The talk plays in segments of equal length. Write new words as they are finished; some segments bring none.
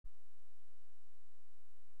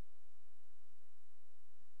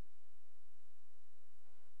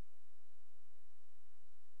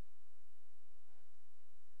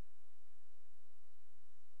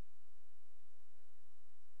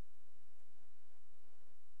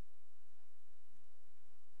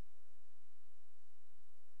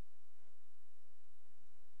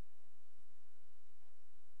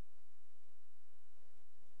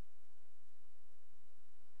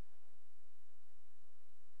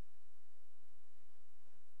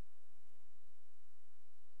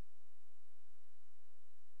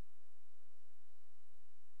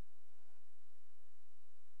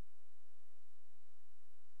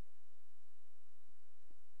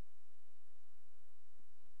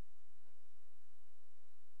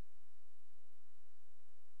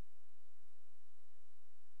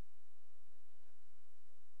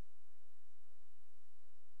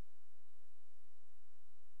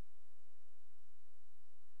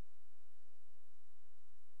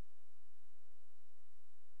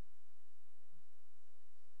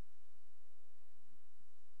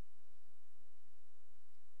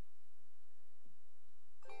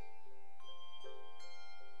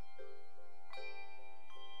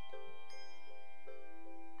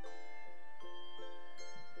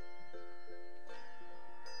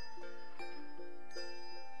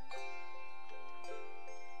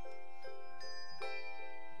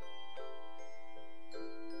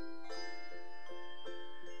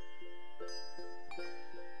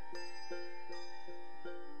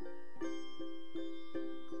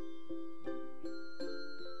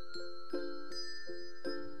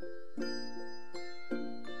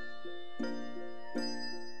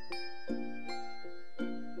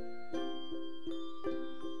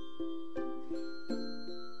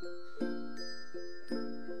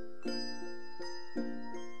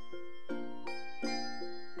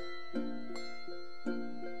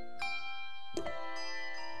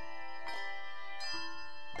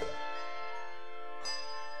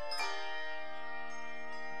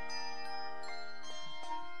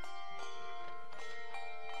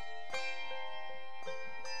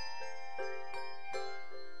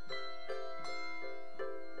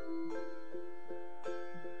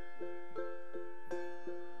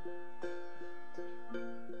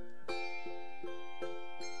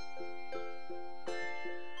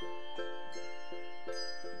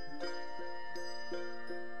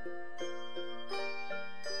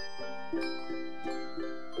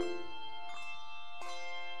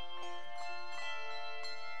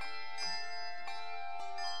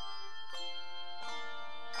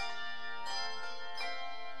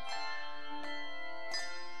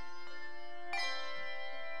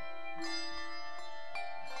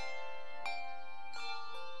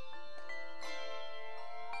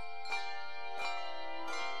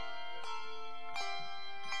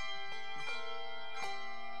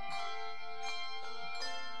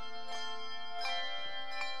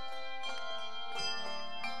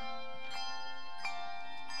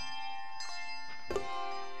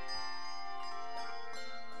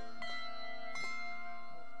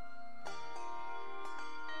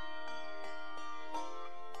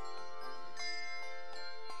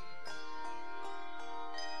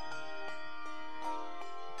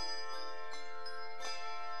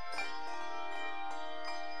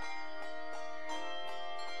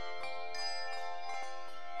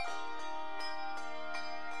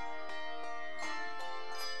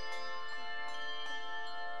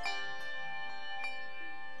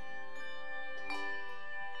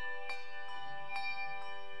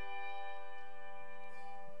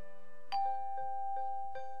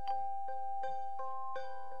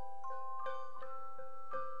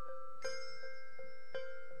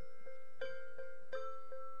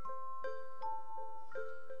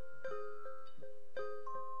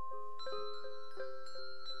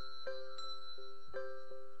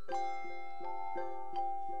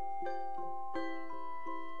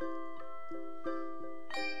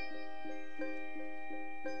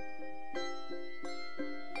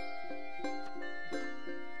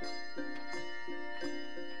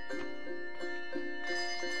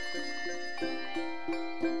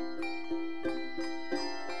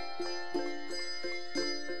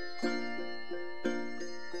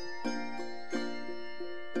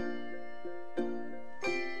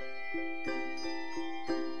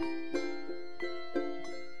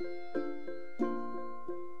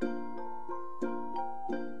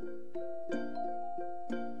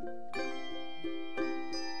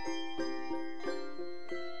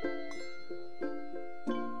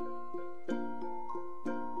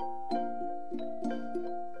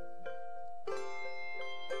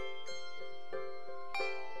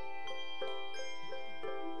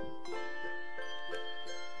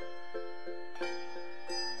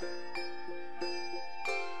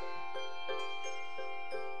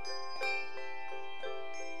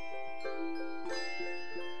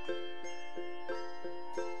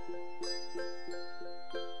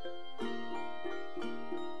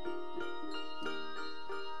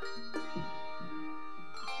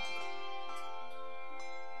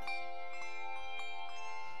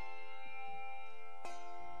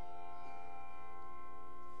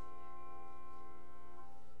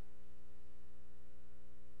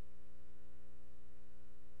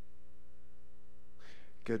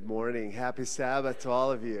Good morning. Happy Sabbath to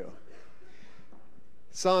all of you.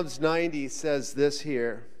 Psalms 90 says this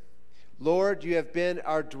here, Lord, you have been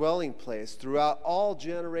our dwelling place throughout all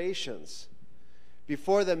generations.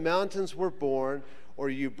 Before the mountains were born,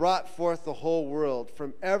 or you brought forth the whole world,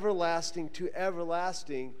 from everlasting to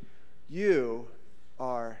everlasting, you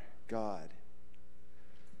are God.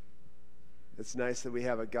 It's nice that we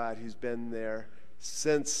have a God who's been there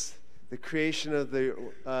since the creation of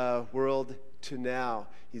the world to now.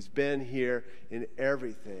 He's been here in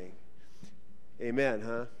everything. Amen,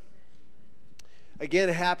 huh? Again,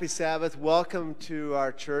 happy Sabbath. Welcome to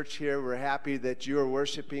our church here. We're happy that you are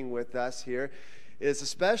worshiping with us here. It's a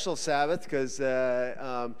special Sabbath because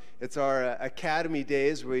it's our Academy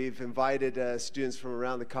Days. We've invited students from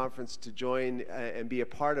around the conference to join and be a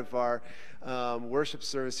part of our worship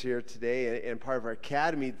service here today and part of our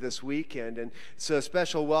Academy this weekend. And so a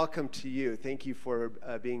special welcome to you. Thank you for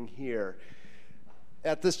being here.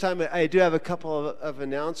 At this time, I do have a couple of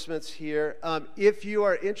announcements here. If you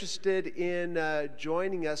are interested in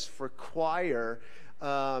joining us for choir,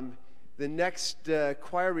 the next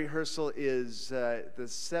choir rehearsal is the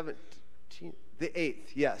 17th, the 8th,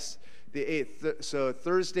 yes, the 8th. So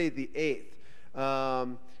Thursday the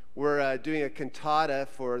 8th. We're doing a cantata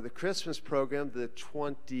for the Christmas program,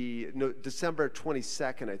 December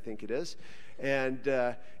 22nd, I think it is. And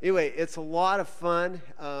anyway, it's a lot of fun.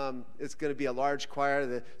 It's going to be a large choir.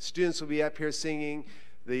 The students will be up here singing.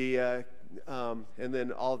 And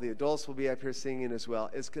then all the adults will be up here singing as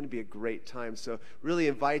well. It's going to be a great time. So really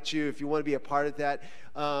invite you if you want to be a part of that.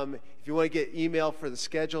 If you want to get email for the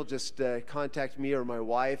schedule, just contact me or my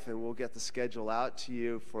wife, and we'll get the schedule out to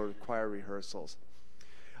you for choir rehearsals.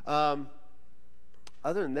 Other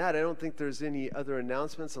than that, I don't think there's any other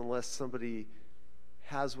announcements unless somebody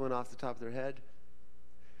has one off the top of their head.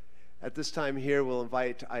 At this time here, we'll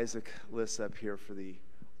invite Isaac Liss up here for the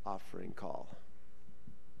offering call.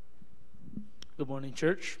 Good morning,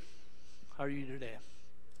 church. How are you today?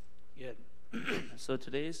 Good. So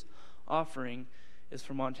today's offering is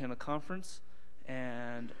for Montana Conference,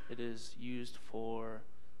 and it is used for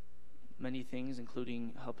many things,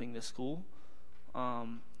 including helping the school.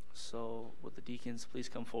 So would the deacons please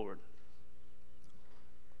come forward?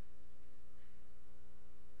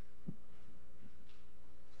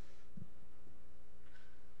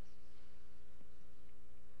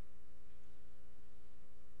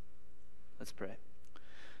 Let's pray.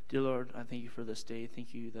 Dear Lord, I thank you for this day.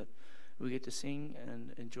 Thank you that we get to sing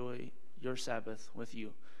and enjoy your Sabbath with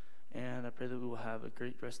you. And I pray that we will have a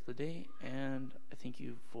great rest of the day. And I thank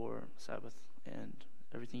you for Sabbath and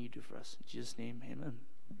everything you do for us. In Jesus' name, amen.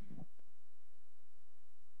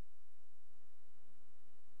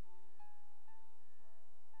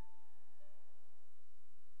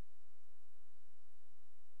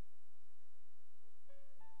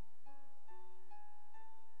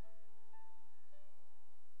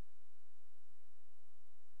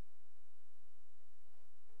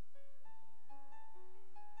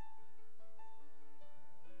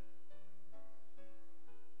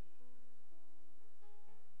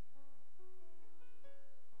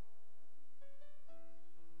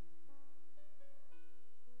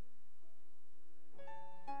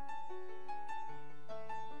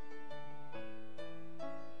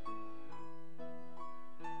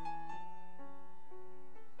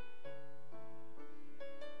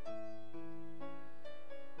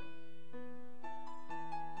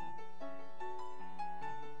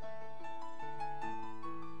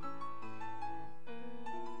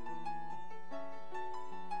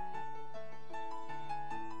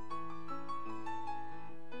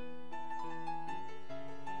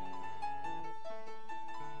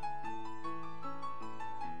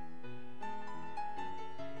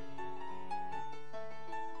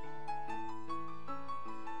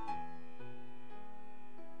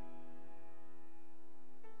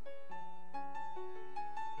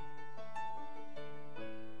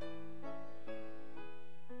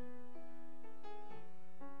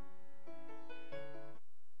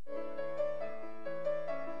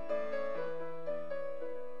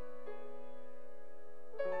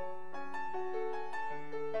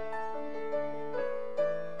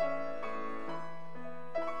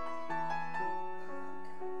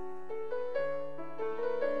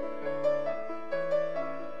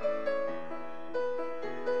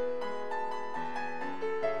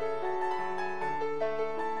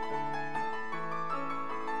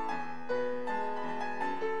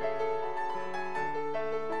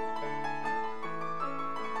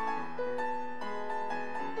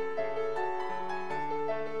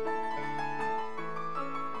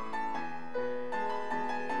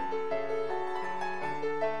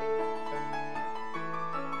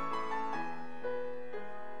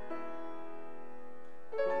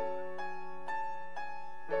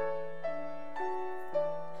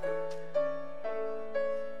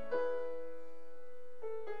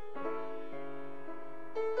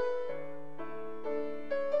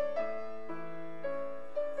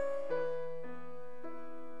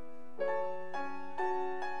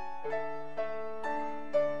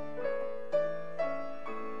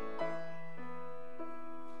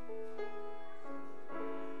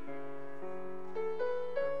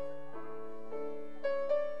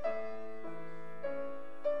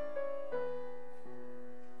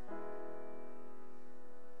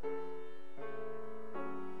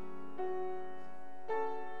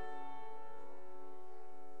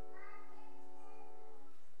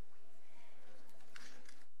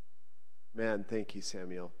 Thank you,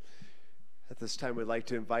 Samuel. At this time, we'd like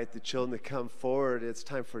to invite the children to come forward. It's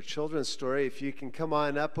time for a children's story. If you can come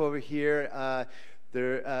on up over here,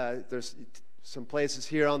 there's some places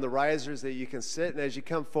here on the risers that you can sit. And as you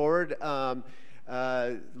come forward,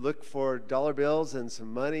 look for dollar bills and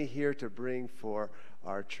some money here to bring for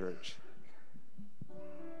our church.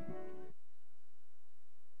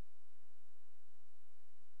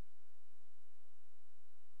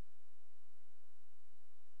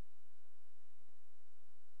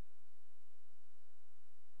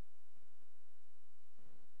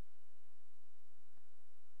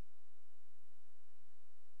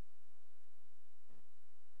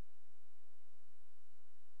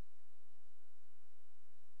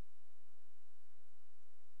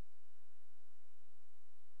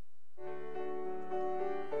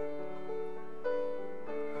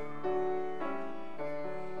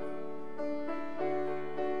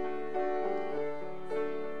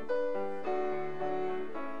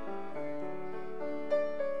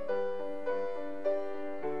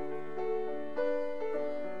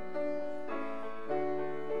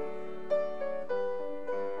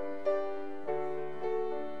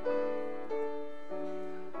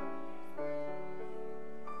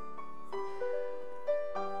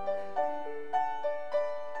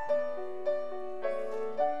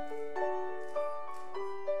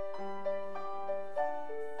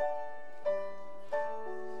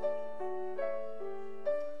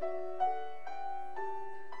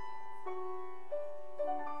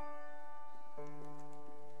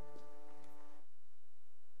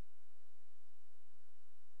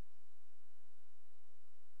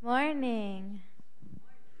 Morning.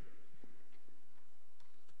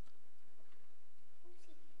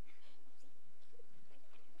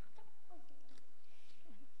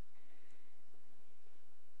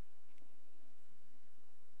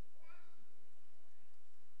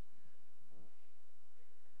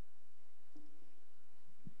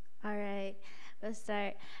 All right, let's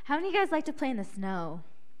start. How many of you guys like to play in the snow?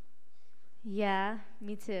 Yeah,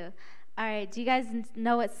 me too. All right, do you guys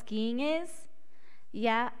know what skiing is?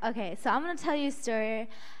 Yeah? Okay, so I'm going to tell you a story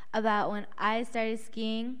about when I started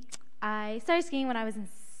skiing. I started skiing when I was in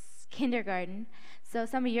kindergarten, so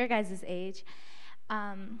some of your guys' age.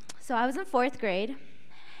 So I was in 4th grade,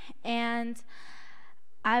 and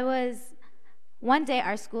one day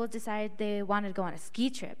our school decided they wanted to go on a ski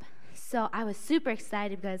trip. So I was super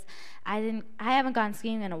excited because I haven't gone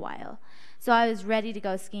skiing in a while. So I was ready to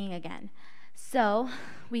go skiing again. So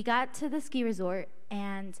we got to the ski resort,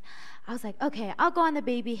 and I was like, okay, I'll go on the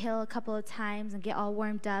baby hill a couple of times and get all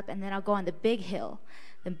warmed up, and then I'll go on the big hill,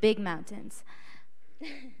 the big mountains.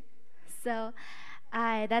 So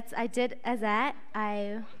I did as that.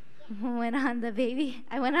 I went on the baby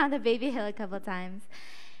hill a couple of times,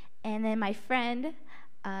 and then my friend,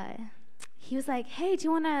 he was like, hey, do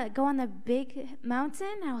you want to go on the big mountain?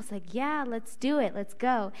 And I was like, yeah, let's do it. Let's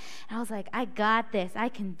go. And I was like, I got this. I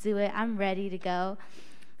can do it. I'm ready to go.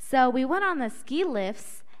 So we went on the ski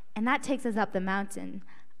lifts, and that takes us up the mountain.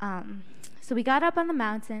 So we got up on the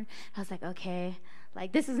mountain. I was like, okay,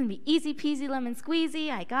 like this is going to be easy peasy lemon squeezy.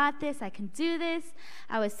 I got this. I can do this.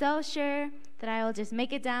 I was so sure that I will just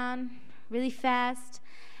make it down really fast.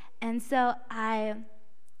 And so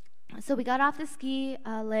we got off the ski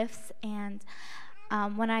lifts, and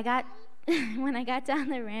when I got down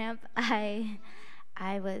the ramp, I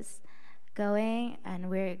was going, and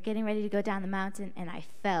we're getting ready to go down the mountain, and I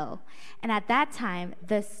fell. And at that time,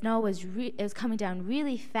 the snow was coming down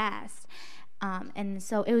really fast, and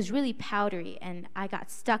so it was really powdery, and I got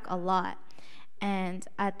stuck a lot. And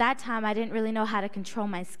at that time, I didn't really know how to control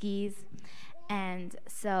my skis, and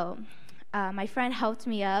so my friend helped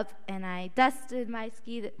me up, and I dusted my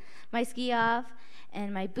ski off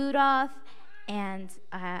and my boot off, and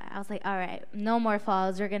I was like, all right, no more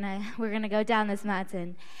falls. We're gonna go down this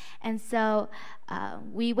mountain. And so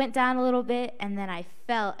we went down a little bit, and then I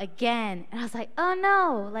fell again, and I was like, oh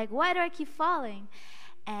no, like why do I keep falling?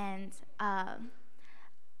 And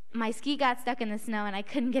my ski got stuck in the snow, and I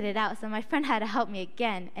couldn't get it out, so my friend had to help me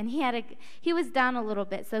again. And he was down a little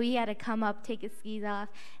bit, so he had to come up, take his skis off,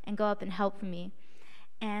 and go up and help me.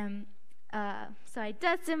 And so I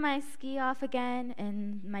dusted my ski off again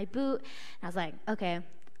and my boot, and I was like, okay,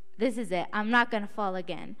 this is it. I'm not going to fall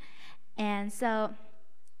again. And so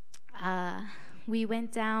we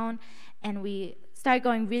went down, and we started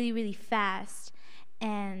going really, really fast.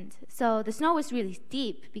 And so the snow was really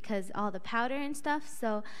steep because all the powder and stuff.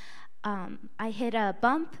 So I hit a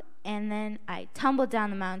bump, and then I tumbled down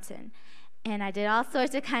the mountain. And I did all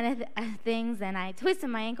sorts of kind of things, and I twisted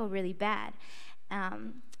my ankle really bad.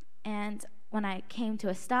 And when I came to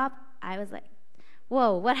a stop, I was like,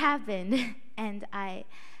 whoa, what happened?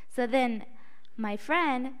 So then my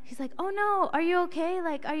friend, he's like, oh no, are you okay?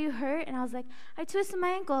 Like, are you hurt? And I was like, I twisted my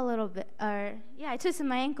ankle a little bit. I twisted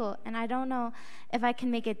my ankle, and I don't know if I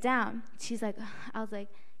can make it down. He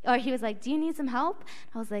was like, do you need some help?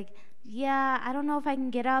 I was like, yeah, I don't know if I can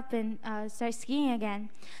get up and start skiing again.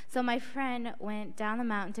 So my friend went down the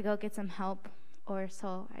mountain to go get some help, or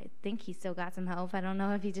so I think he still got some help. I don't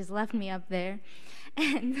know if he just left me up there.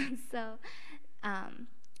 And so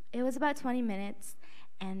it was about 20 minutes,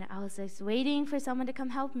 and I was just waiting for someone to come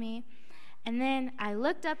help me. And then I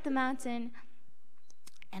looked up the mountain,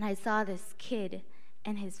 and I saw this kid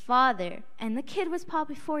and his father. And the kid was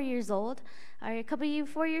probably 4 years old. Are a couple of you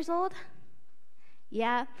 4 years old?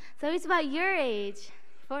 Yeah. So he's about your age.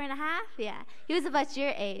 4.5? Yeah. He was about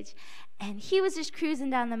your age. And he was just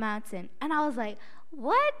cruising down the mountain. And I was like,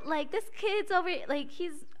 what? Like, this kid's over, like,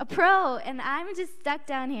 he's a pro, and I'm just stuck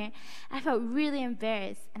down here. I felt really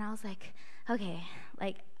embarrassed. And I was like, okay,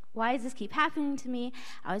 like, why does this keep happening to me?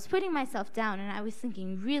 I was putting myself down, and I was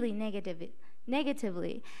thinking really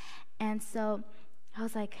negatively. And so I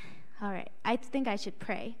was like, all right, I think I should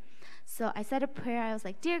pray. So I said a prayer. I was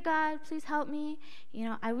like, dear God, please help me. You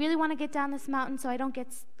know, I really want to get down this mountain so I don't get,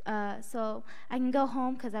 so I can go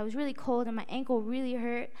home, because I was really cold and my ankle really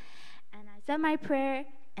hurt. And I said my prayer,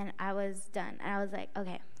 and I was done. And I was like,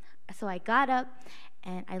 okay. So I got up,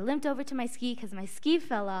 and I limped over to my ski, because my ski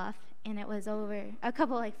fell off, and it was over a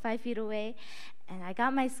couple, like 5 feet away. And I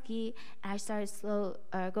got my ski, and I started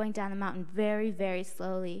going down the mountain very, very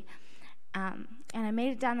slowly. And I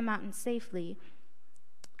made it down the mountain safely.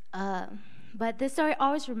 But this story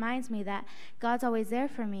always reminds me that God's always there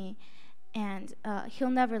for me, and he'll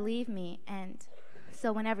never leave me. And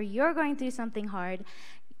so whenever you're going through something hard,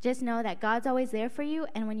 just know that God's always there for you,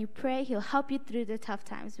 and when you pray, he'll help you through the tough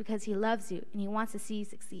times, because he loves you and he wants to see you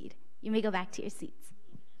succeed. You may go back to your seats.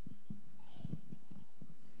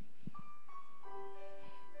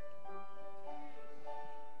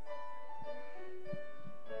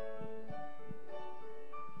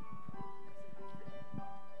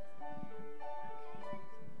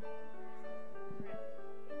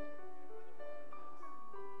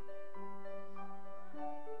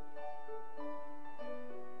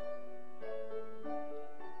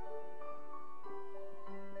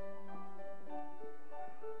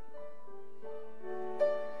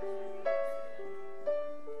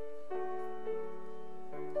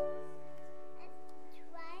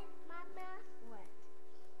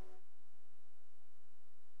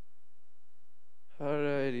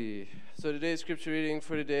 Alrighty. So today's scripture reading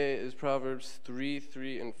for today is Proverbs 3,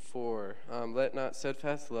 3, and 4. Let not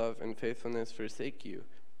steadfast love and faithfulness forsake you.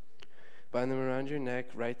 Bind them around your neck,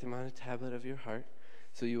 write them on a tablet of your heart,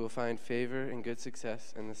 so you will find favor and good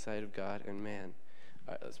success in the sight of God and man.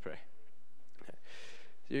 All right, let's pray.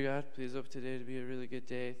 Dear God, please hope today to be a really good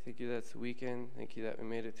day. Thank you that it's the weekend. Thank you that we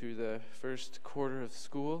made it through the first quarter of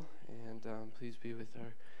school. And please be with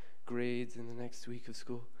our grades in the next week of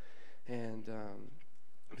school. And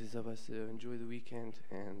please help us to enjoy the weekend.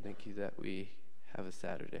 And thank you that we have a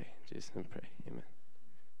Saturday. In Jesus' name we pray. Amen.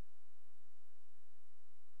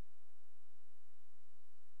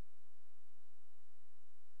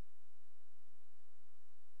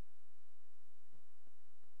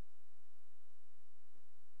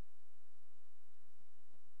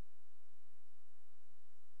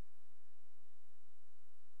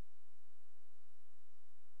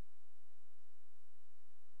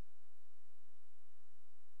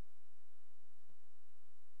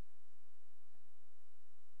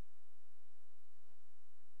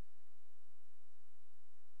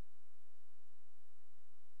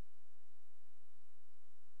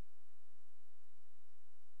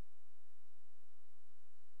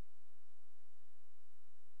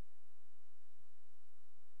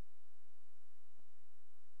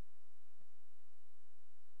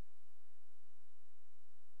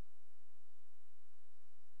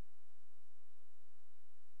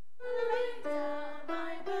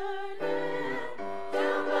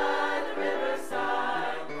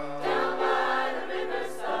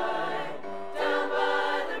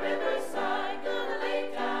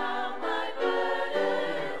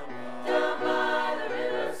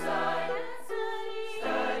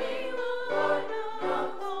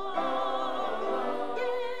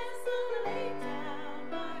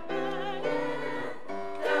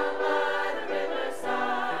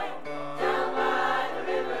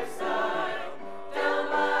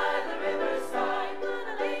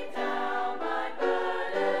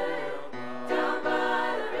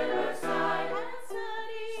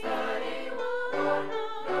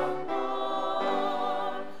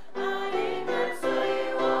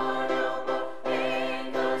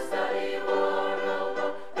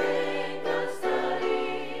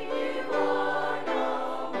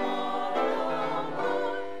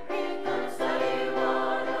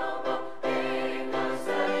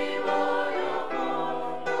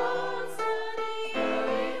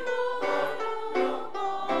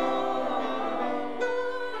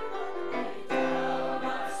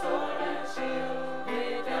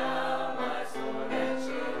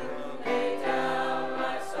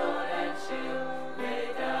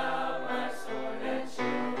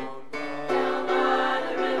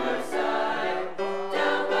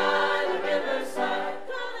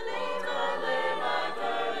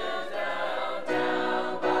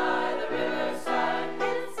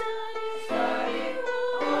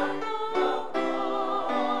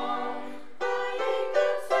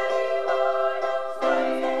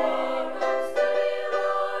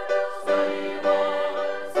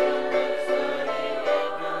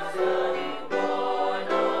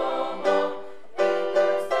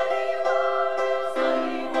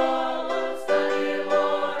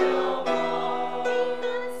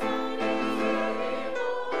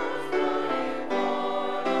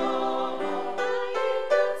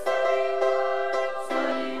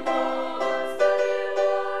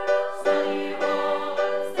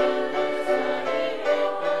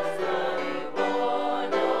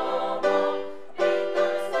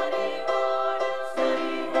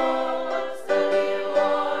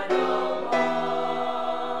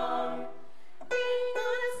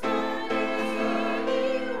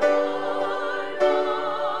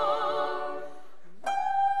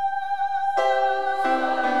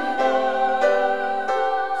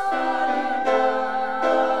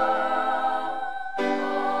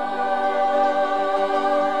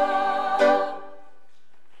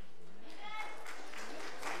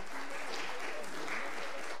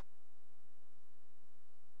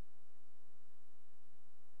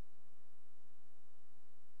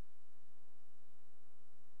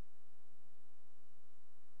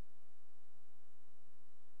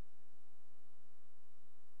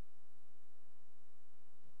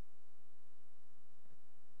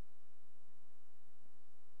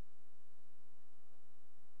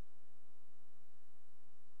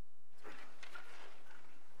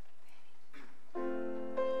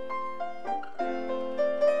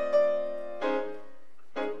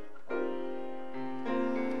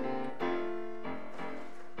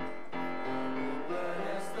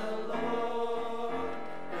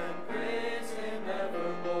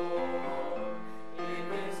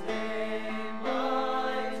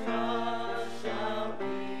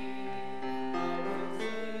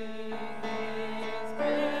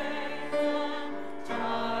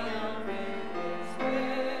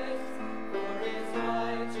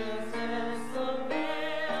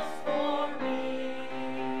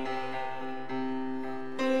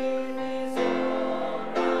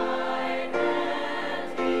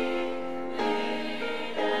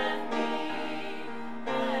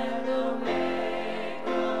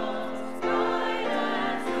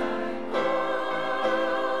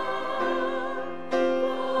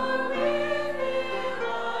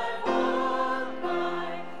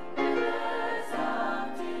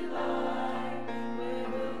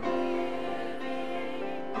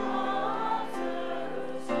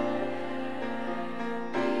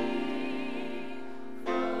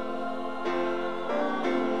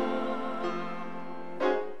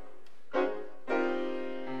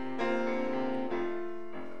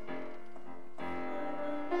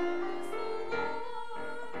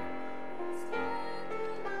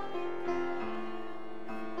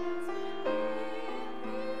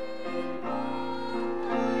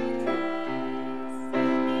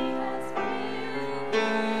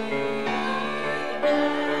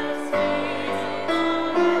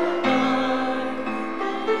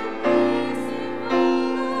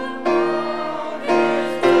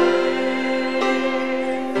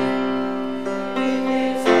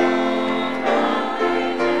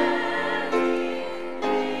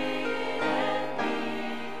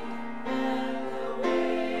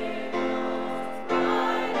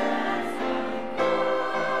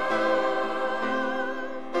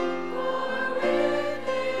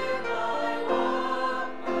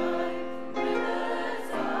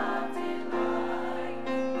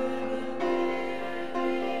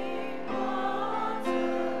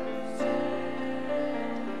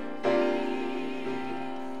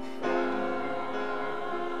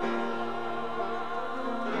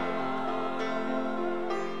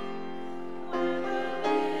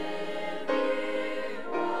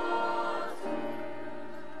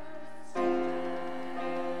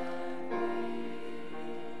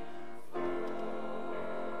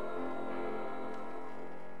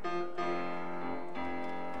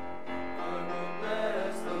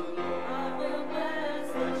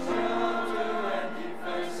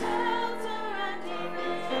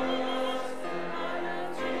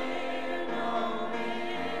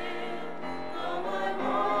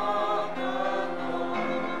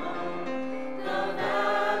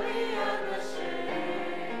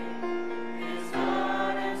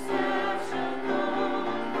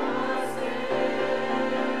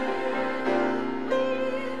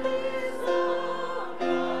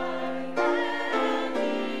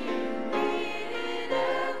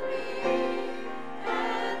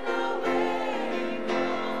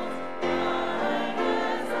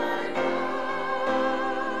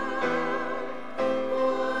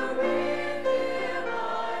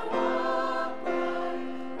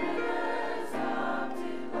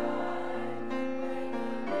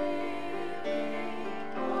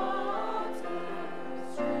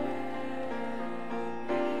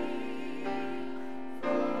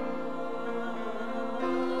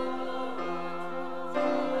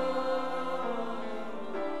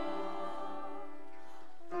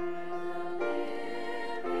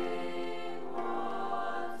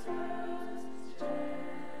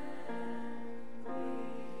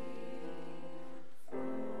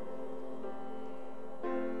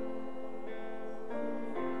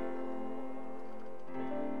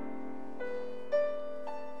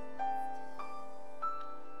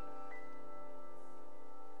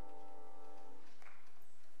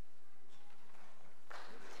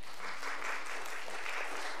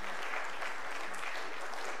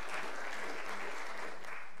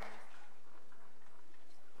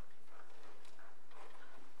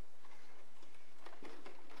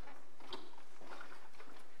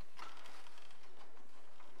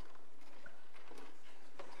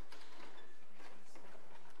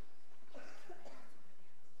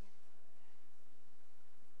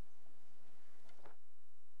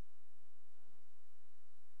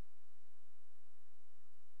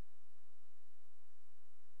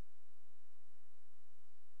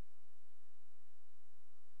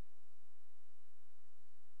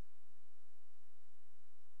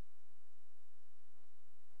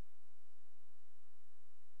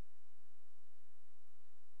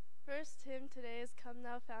 first hymn today is Come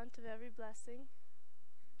Thou Fount of Every Blessing.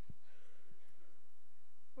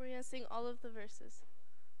 We're going to sing all of the verses.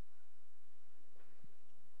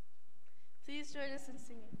 Please join us in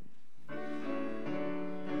singing.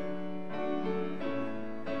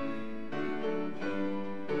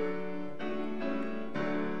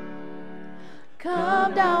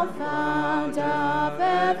 Come down, fount of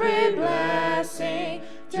every blessing,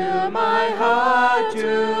 to my heart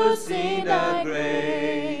to sing thy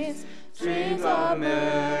grace. Streams of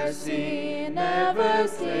mercy never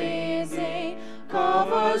ceasing, call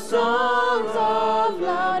for songs of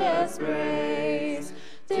loudest praise.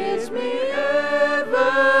 Teach me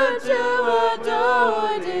ever to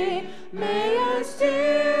adore thee, may I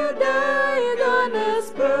still thy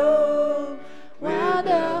goodness prove, while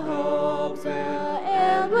the hopes of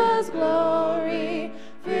endless glory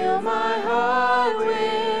fill my heart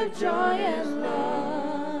with joy and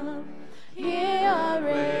love. Here I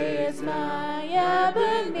raise my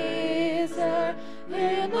Ebenezer,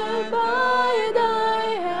 hither by thy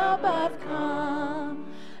help I've come,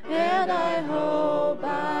 and I hope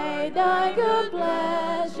by thy good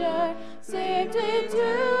pleasure safely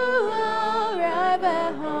to arrive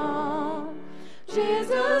at home.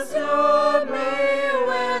 Jesus taught me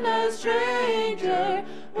when a stranger,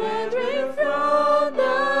 wandering from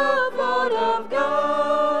the fold of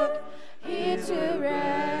God, he to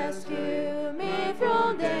rescue me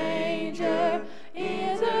from danger,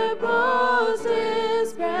 interposed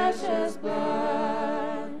his precious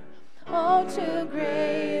blood. Oh, to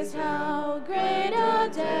grace, how great a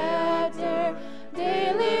debtor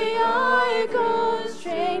daily I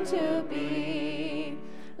constrain to be.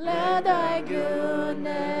 Let thy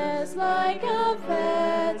goodness like a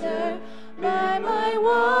fetter by my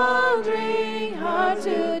wandering heart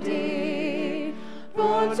to thee.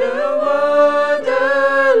 For to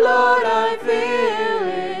wander, Lord, I feel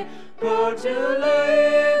it, for to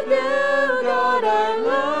live, dear God, I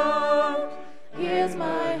long. Here's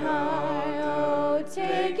my heart, oh,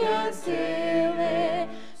 take and seal it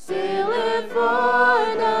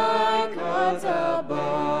for thy cause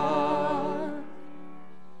above.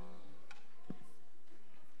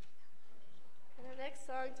 And the next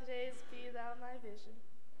song today is Be Thou My Vision.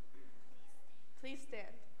 Please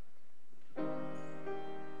stand.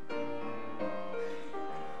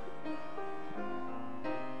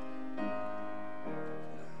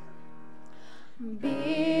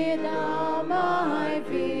 Be thou my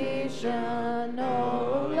vision,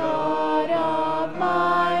 O Lord of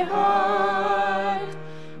my heart.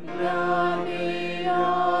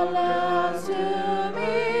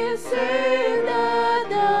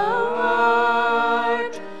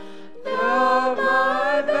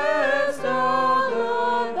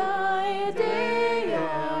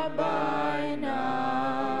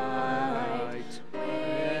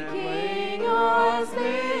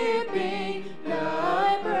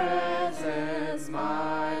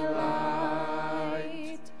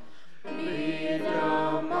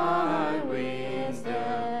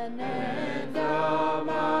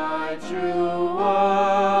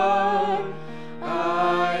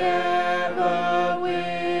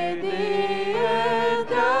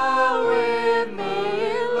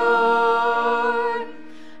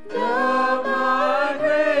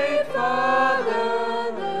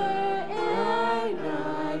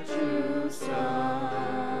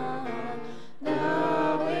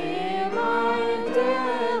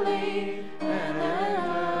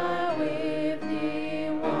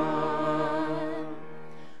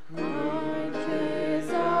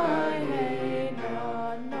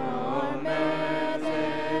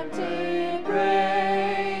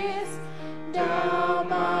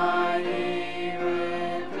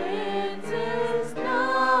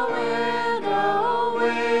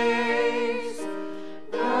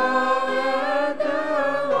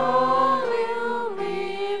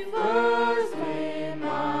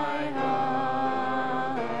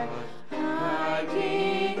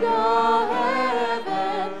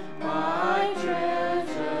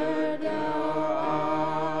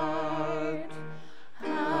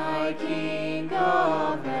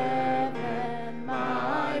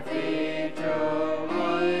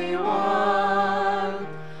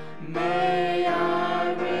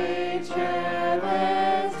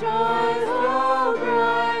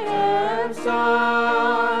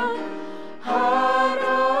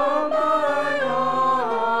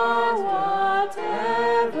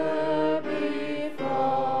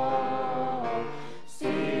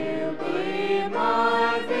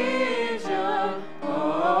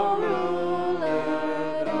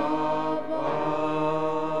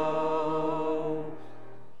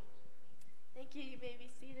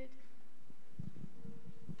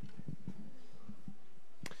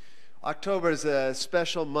 October is a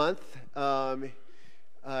special month.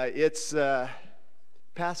 It's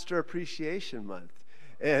Pastor Appreciation Month.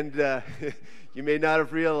 And you may not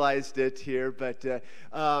have realized it here, but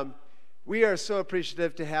we are so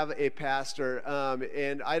appreciative to have a pastor.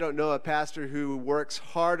 And I don't know a pastor who works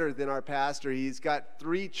harder than our pastor. He's got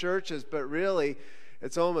 3 churches, but really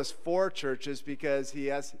it's almost 4 churches because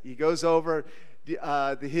he goes over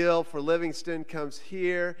the hill for Livingston, comes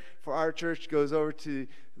here for our church, goes over to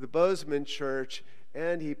the Bozeman church,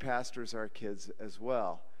 and he pastors our kids as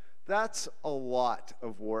well. That's a lot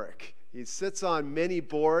of work. He sits on many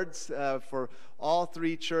boards for all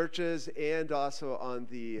 3 churches and also on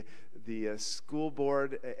the school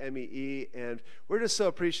board, MEE, and we're just so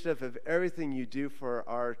appreciative of everything you do for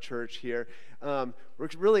our church here. We're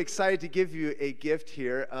really excited to give you a gift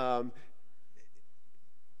here.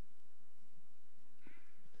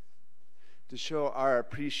 To show our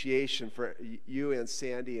appreciation for you and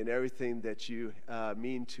Sandy and everything that you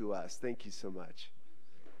mean to us. Thank you so much.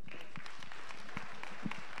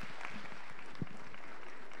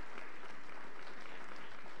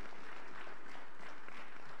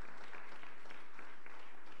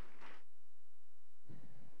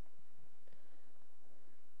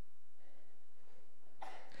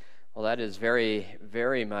 Well, that is very,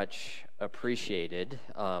 very much appreciated.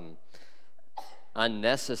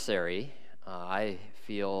 Unnecessary. I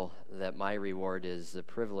feel that my reward is the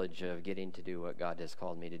privilege of getting to do what God has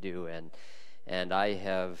called me to do, and I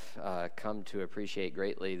have come to appreciate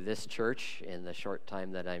greatly this church in the short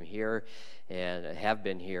time that I'm here and have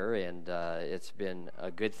been here, and it's been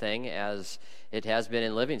a good thing, as it has been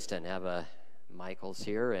in Livingston. Michael's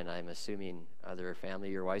here, and I'm assuming other family.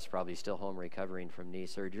 Your wife's probably still home recovering from knee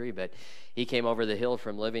surgery, but he came over the hill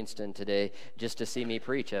from Livingston today just to see me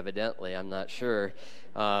preach, evidently. I'm not sure.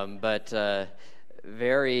 But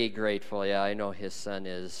very grateful. Yeah, I know his son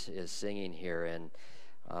is singing here, and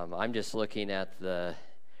I'm just looking at the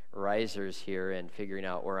risers here and figuring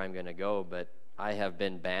out where I'm going to go, but I have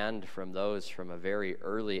been banned from those from a very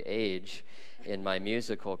early age in my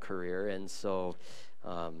musical career, and so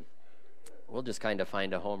we'll just kind of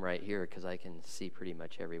find a home right here because I can see pretty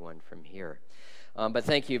much everyone from here. But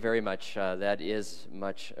thank you very much. That is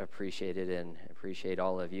much appreciated, and appreciate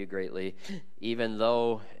all of you greatly. Even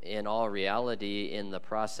though, in all reality, in the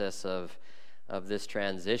process of this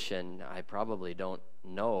transition, I probably don't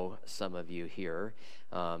know some of you here,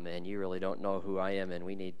 and you really don't know who I am, and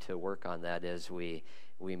we need to work on that as we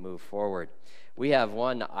move forward. We have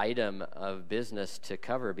one item of business to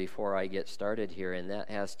cover before I get started here, and that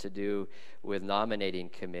has to do with nominating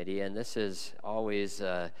committee. And this is always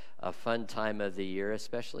a fun time of the year,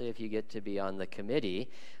 especially if you get to be on the committee.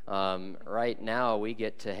 Right now, we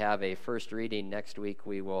get to have a first reading. Next week,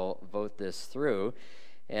 we will vote this through.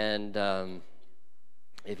 And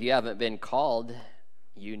if you haven't been called,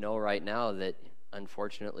 you know right now that,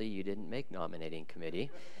 unfortunately, you didn't make nominating committee.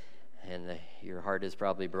 And your heart is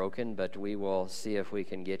probably broken, but we will see if we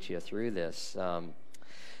can get you through this.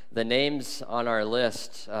 The names on our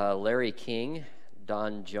list: Larry King,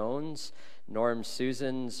 Don Jones, Norm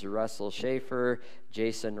Susans, Russell Schaefer,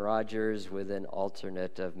 Jason Rogers, with an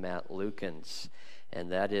alternate of Matt Lukens.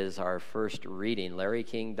 And that is our first reading. Larry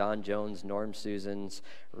King, Don Jones, Norm Susans,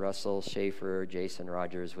 Russell Schaefer, Jason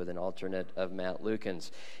Rogers, with an alternate of Matt Lukens.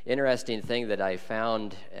 Interesting thing that I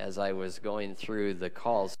found as I was going through the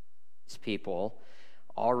calls: people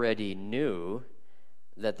already knew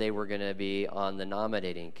that they were going to be on the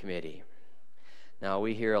nominating committee. Now,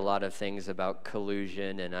 we hear a lot of things about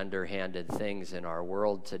collusion and underhanded things in our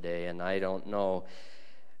world today, and I don't know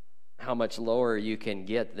how much lower you can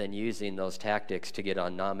get than using those tactics to get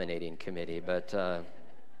on nominating committee, but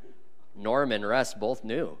Norm and Russ both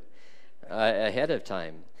knew ahead of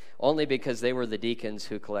time, only because they were the deacons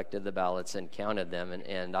who collected the ballots and counted them,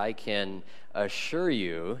 and I can assure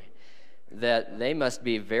you that they must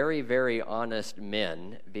be very, very honest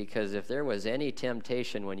men, because if there was any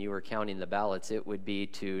temptation when you were counting the ballots, it would be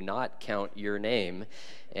to not count your name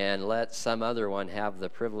and let some other one have the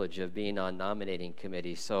privilege of being on nominating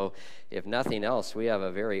committee. So if nothing else, we have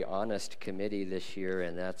a very honest committee this year,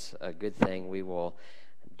 and that's a good thing. We will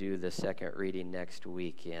do the second reading next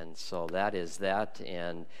week, and so that is that,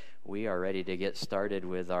 and we are ready to get started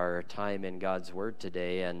with our time in God's Word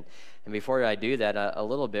today. And before I do that, a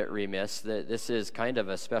little bit remiss that this is kind of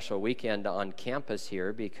a special weekend on campus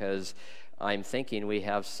here, because I'm thinking we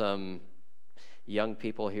have some young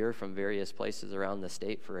people here from various places around the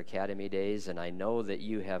state for Academy Days, and I know that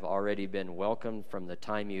you have already been welcomed from the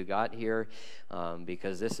time you got here,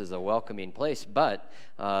 because this is a welcoming place. But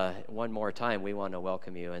one more time, we want to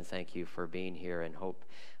welcome you and thank you for being here, and hope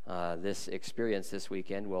this experience this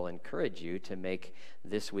weekend will encourage you to make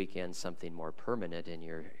this weekend something more permanent in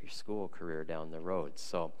your school career down the road.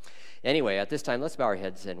 So anyway, at this time, let's bow our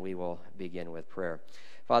heads and we will begin with prayer.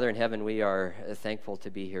 Father in heaven, we are thankful to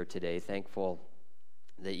be here today, thankful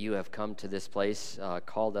that you have come to this place,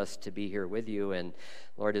 called us to be here with you. And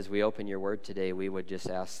Lord, as we open your word today, we would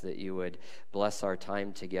just ask that you would bless our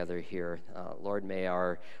time together here. Lord, may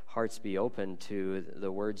our hearts be open to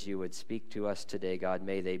the words you would speak to us today, God.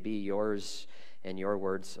 May they be yours and your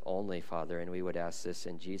words only, Father. And we would ask this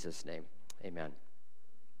in Jesus' name. Amen.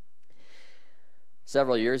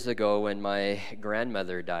 Several years ago, when my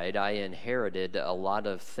grandmother died, I inherited a lot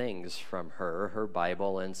of things from her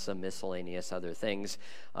Bible and some miscellaneous other things.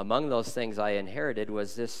 Among those things I inherited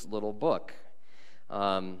was this little book.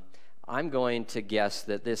 I'm going to guess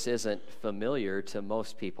that this isn't familiar to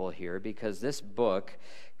most people here because this book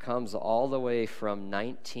comes all the way from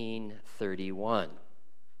 1931.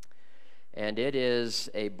 And it is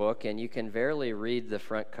a book, and you can barely read the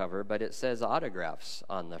front cover, but it says autographs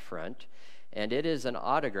on the front. And it is an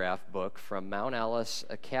autograph book from Mount Ellis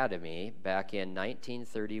Academy back in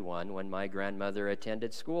 1931 when my grandmother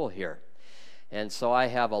attended school here. And so I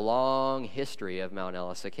have a long history of Mount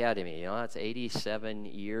Ellis Academy. You know, that's 87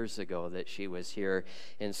 years ago that she was here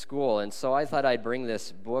in school. And so I thought I'd bring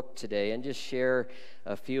this book today and just share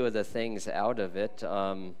a few of the things out of it.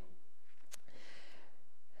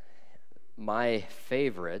 My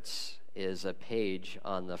favorites is a page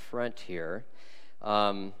on the front here.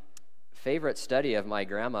 Favorite study of my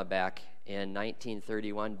grandma back in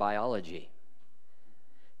 1931, biology.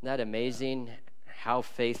 Isn't that amazing how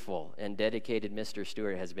faithful and dedicated Mr.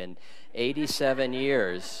 Stewart has been? 87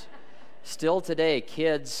 years. Still today,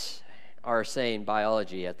 kids are saying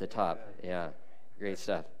biology at the top. Yeah, great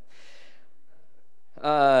stuff.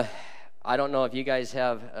 I don't know if you guys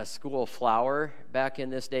have a school flower back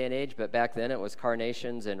in this day and age, but back then it was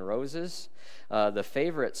carnations and roses. The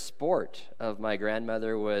favorite sport of my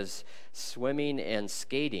grandmother was swimming and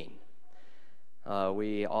skating.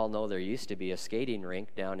 We all know there used to be a skating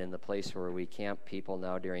rink down in the place where we camp people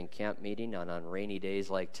now during camp meeting. And on rainy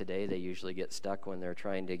days like today, they usually get stuck when they're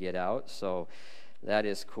trying to get out. So that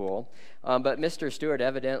is cool. But Mr. Stewart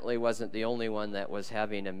evidently wasn't the only one that was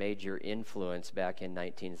having a major influence back in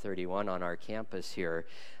 1931 on our campus here.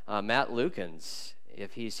 Matt Lukens,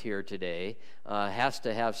 if he's here today, has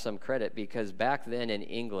to have some credit because back then in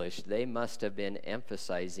English, they must have been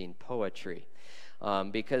emphasizing poetry.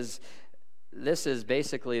 Because this is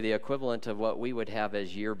basically the equivalent of what we would have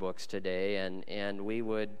as yearbooks today, and we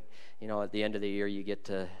would, you know, at the end of the year, you get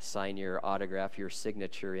to sign your autograph, your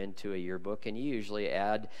signature into a yearbook, and you usually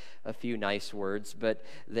add a few nice words, but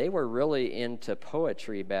they were really into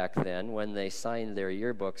poetry back then when they signed their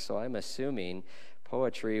yearbook, so I'm assuming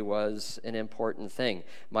poetry was an important thing.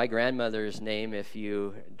 My grandmother's name, if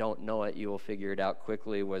you don't know it, you will figure it out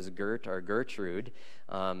quickly, was Gert or Gertrude.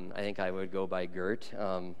 I think I would go by Gert.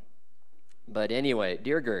 But anyway,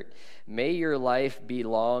 dear Gert, may your life be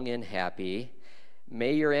long and happy.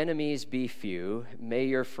 May your enemies be few. May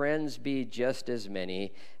your friends be just as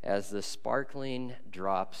many as the sparkling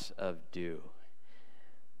drops of dew.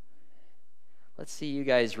 Let's see you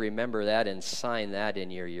guys remember that and sign that in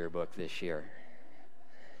your yearbook this year.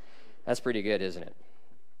 That's pretty good, isn't it?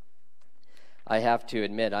 I have to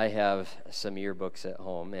admit, I have some yearbooks at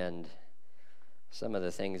home, and some of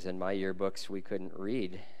the things in my yearbooks we couldn't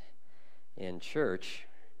read in church,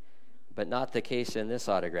 but not the case in this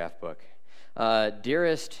autograph book.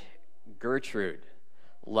 Dearest Gertrude,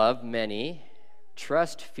 love many,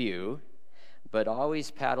 trust few, but always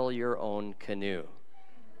paddle your own canoe.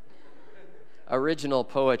 Original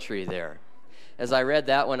poetry there. As I read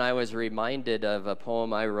that one, I was reminded of a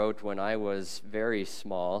poem I wrote when I was very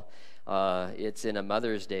small. It's in a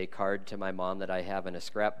Mother's Day card to my mom that I have in a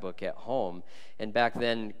scrapbook at home. And back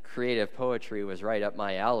then, creative poetry was right up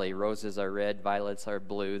my alley. Roses are red, violets are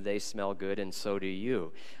blue, they smell good, and so do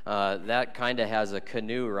you. That kind of has a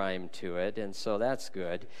canoe rhyme to it, and so that's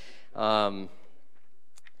good. And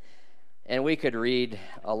we could read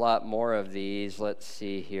a lot more of these. Let's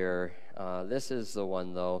see here. This is the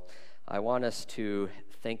one, though, I want us to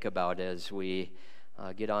think about as we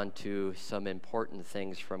get on to some important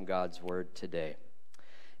things from God's Word today.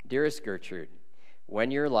 Dearest Gertrude, when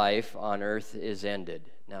your life on earth is ended.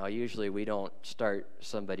 Now, usually we don't start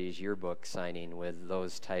somebody's yearbook signing with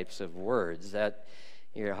those types of words. That,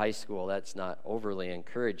 your high school, that's not overly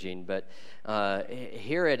encouraging, but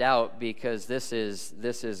hear it out because this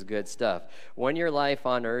is good stuff. When your life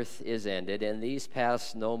on earth is ended, and these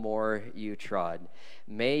paths no more you trod,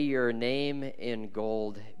 may your name in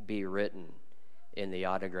gold be written in the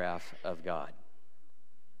autograph of God.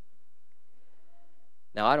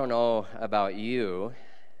 Now, I don't know about you,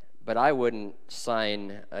 but I wouldn't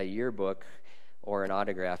sign a yearbook or an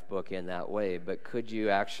autograph book in that way. But could you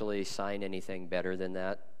actually sign anything better than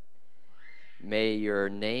that? May your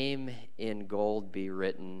name in gold be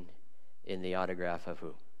written in the autograph of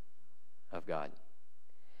who? Of God.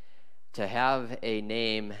 To have a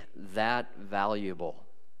name that valuable,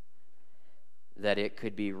 that it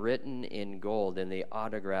could be written in gold in the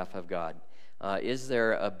autograph of God. Is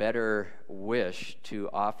there a better wish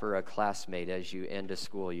to offer a classmate as you end a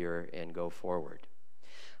school year and go forward?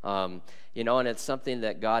 And it's something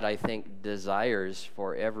that God, I think, desires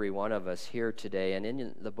for every one of us here today. And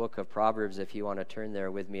in the book of Proverbs, if you want to turn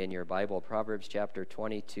there with me in your Bible, Proverbs chapter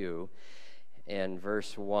 22 and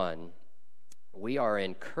verse 1, we are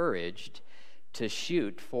encouraged to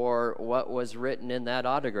shoot for what was written in that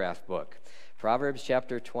autograph book. Proverbs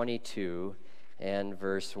chapter 22 and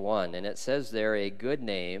verse 1. And it says there, a good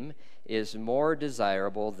name is more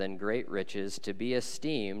desirable than great riches. To be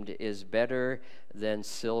esteemed is better than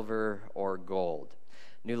silver or gold.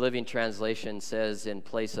 New Living Translation says in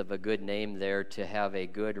place of a good name there, to have a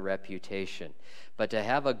good reputation. But to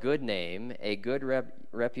have a good name, a good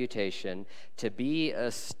reputation, to be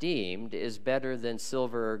esteemed is better than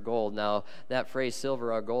silver or gold. Now, that phrase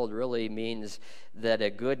silver or gold really means that a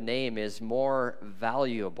good name is more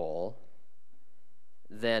valuable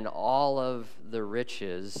than all of the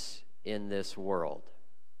riches in this world.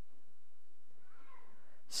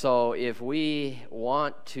 So if we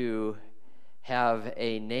want to have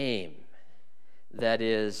a name that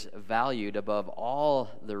is valued above all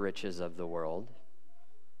the riches of the world,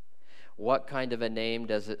 what kind of a name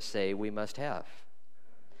does it say we must have?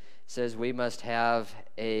 It says we must have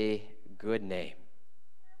a good name.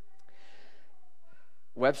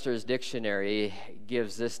 Webster's dictionary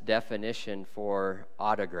gives this definition for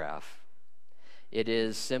autograph. It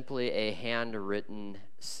is simply a handwritten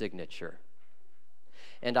signature.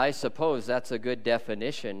 And I suppose that's a good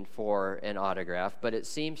definition for an autograph, but it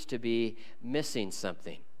seems to be missing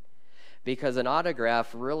something. Because an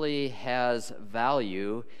autograph really has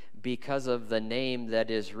value because of the name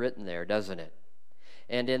that is written there, doesn't it?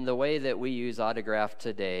 And in the way that we use autograph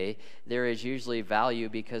today, there is usually value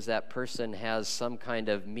because that person has some kind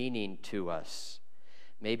of meaning to us.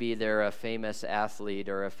 Maybe they're a famous athlete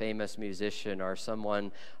or a famous musician or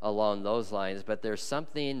someone along those lines, but there's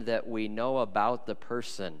something that we know about the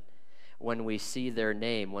person when we see their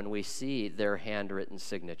name, when we see their handwritten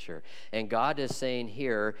signature. And God is saying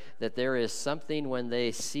here that there is something when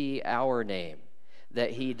they see our name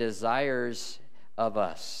that He desires of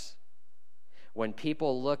us. When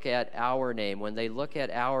people look at our name, when they look at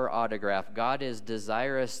our autograph, God is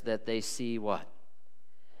desirous that they see what?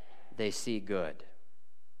 They see good.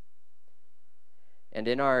 And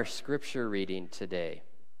in our scripture reading today,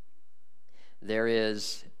 there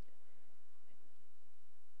is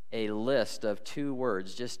a list of 2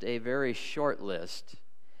 words, just a very short list,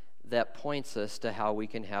 that points us to how we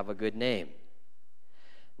can have a good name.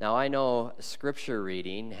 Now, I know scripture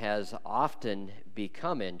reading has often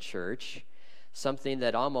become in church something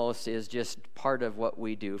that almost is just part of what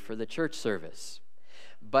we do for the church service.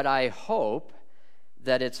 But I hope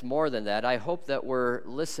that it's more than that. I hope that we're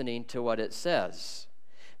listening to what it says.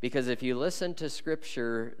 Because if you listen to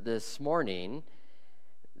Scripture this morning,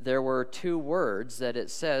 there were 2 words that it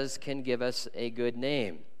says can give us a good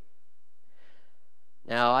name.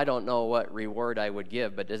 Now, I don't know what reward I would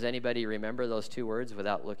give, but does anybody remember those 2 words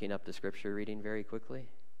without looking up the Scripture reading very quickly?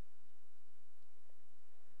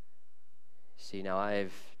 See, now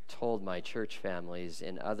I've told my church families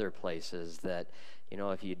in other places that,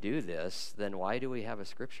 if you do this, then why do we have a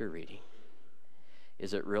Scripture reading?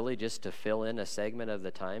 Is it really just to fill in a segment of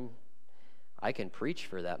the time? I can preach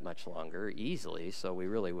for that much longer easily, so we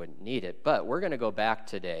really wouldn't need it. But we're going to go back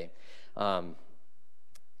today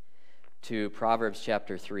to Proverbs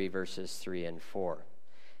chapter 3, verses 3 and 4.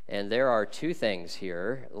 And there are 2 things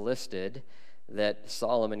here listed that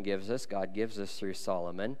Solomon gives us, God gives us through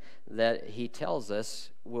Solomon, that he tells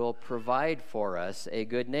us will provide for us a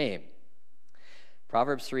good name.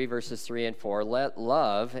 Proverbs 3, verses 3 and 4, let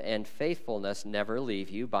love and faithfulness never leave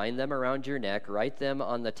you. Bind them around your neck. Write them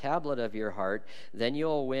on the tablet of your heart. Then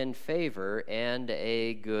you'll win favor and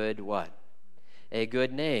a good what? A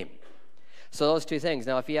good name. So those 2 things.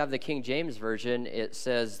 Now, if you have the King James Version, it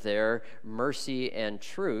says there mercy and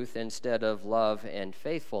truth instead of love and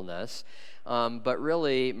faithfulness. But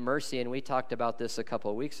really, mercy, and we talked about this a couple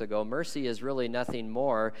of weeks ago, mercy is really nothing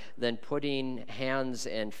more than putting hands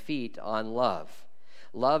and feet on love.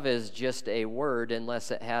 Love is just a word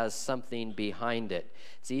unless it has something behind it.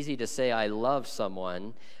 It's easy to say I love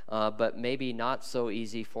someone, but maybe not so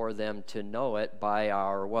easy for them to know it by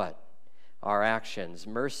our what? Our actions.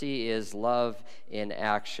 Mercy is love in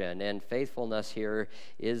action, and faithfulness here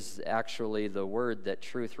is actually the word that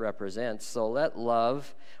truth represents. So let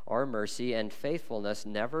love or mercy and faithfulness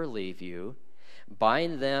never leave you.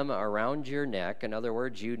 Bind them around your neck. In other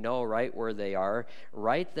words, you know right where they are.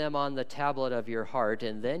 Write them on the tablet of your heart,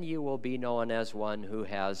 and then you will be known as one who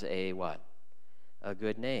has a what? A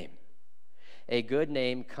good name. A good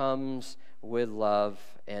name comes with love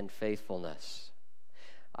and faithfulness.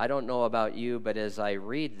 I don't know about you, but as I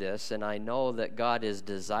read this and I know that God is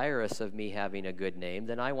desirous of me having a good name,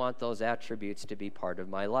 then I want those attributes to be part of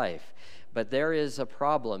my life. But there is a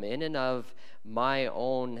problem in and of my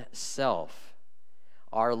own self.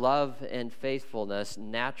 Are love and faithfulness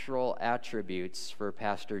natural attributes for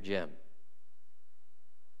Pastor Jim?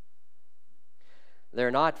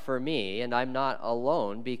 They're not for me, and I'm not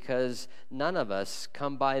alone, because none of us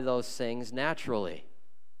come by those things naturally.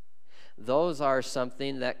 Those are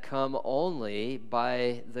something that come only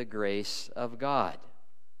by the grace of God.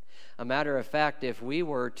 A matter of fact, if we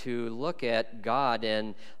were to look at God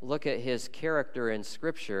and look at his character in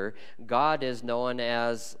Scripture, God is known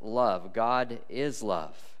as love. God is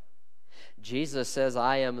love. Jesus says,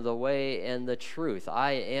 I am the way and the truth.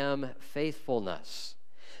 I am faithfulness.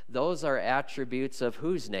 Those are attributes of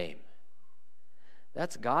whose name?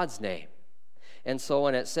 That's God's name. And so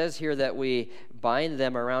when it says here that we bind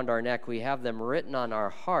them around our neck, we have them written on our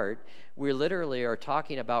heart, we literally are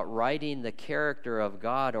talking about writing the character of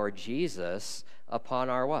God or Jesus upon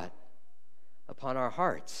our what? Upon our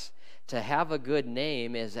hearts. To have a good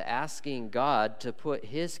name is asking God to put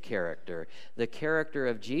his character, the character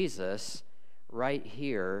of Jesus, right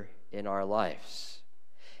here in our lives.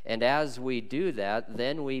 And as we do that,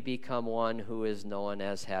 then we become one who is known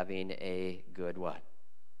as having a good what?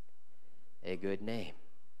 A good name.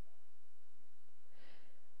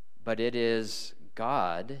 But it is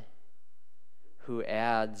God who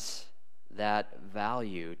adds that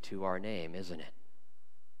value to our name, isn't it?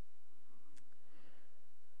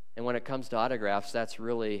 And when it comes to autographs, that's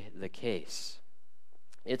really the case.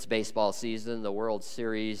 It's baseball season. The World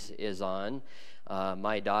Series is on.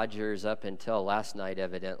 My Dodgers, up until last night,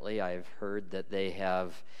 evidently, I've heard that they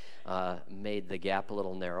have made the gap a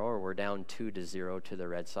little narrower. We're down 2-0 to the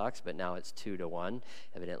Red Sox, but now it's 2-1.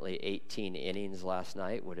 Evidently, 18 innings last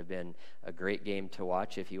night would have been a great game to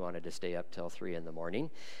watch if you wanted to stay up till 3 in the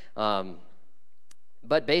morning.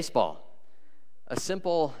 But baseball, a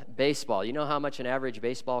simple baseball. You know how much an average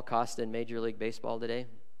baseball costs in Major League Baseball today?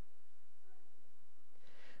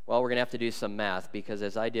 Well, we're going to have to do some math, because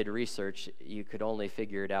as I did research, you could only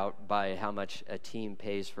figure it out by how much a team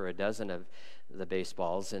pays for a dozen of the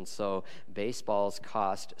baseballs. And so baseballs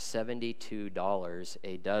cost $72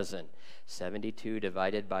 a dozen. 72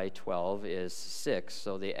 divided by 12 is 6.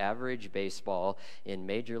 So the average baseball in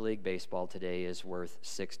Major League Baseball today is worth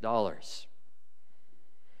 $6.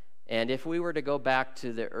 And if we were to go back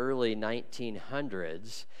to the early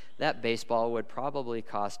 1900s, that baseball would probably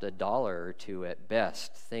cost $1 or $2 at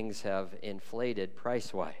best. Things have inflated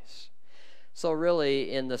price-wise. So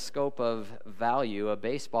really, in the scope of value, a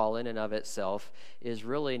baseball in and of itself is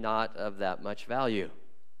really not of that much value.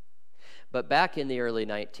 But back in the early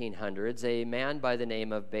 1900s, a man by the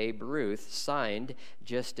name of Babe Ruth signed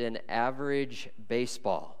just an average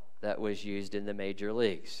baseball that was used in the major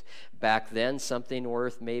leagues. Back then, something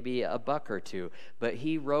worth maybe $1 or $2, but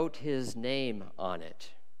he wrote his name on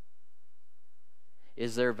it.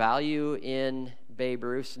 Is there value in Babe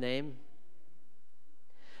Ruth's name?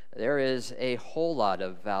 There is a whole lot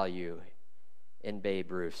of value in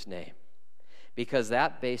Babe Ruth's name, because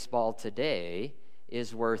that baseball today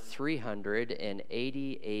is worth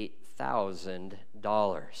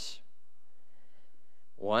 $388,000.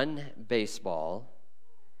 One baseball,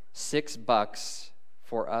 $6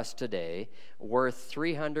 for us today, worth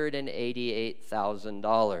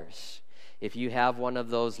 $388,000. If you have one of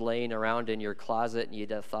those laying around in your closet and you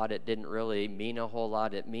thought it didn't really mean a whole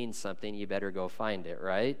lot, it means something, you better go find it,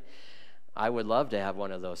 right? I would love to have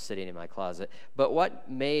one of those sitting in my closet. But what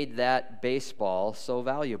made that baseball so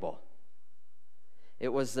valuable? It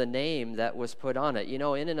was the name that was put on it. You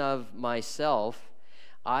know, in and of myself,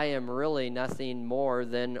 I am really nothing more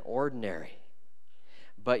than ordinary.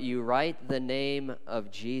 But you write the name of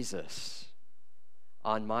Jesus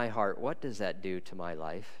on my heart. What does that do to my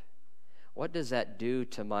life? What does that do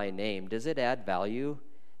to my name? Does it add value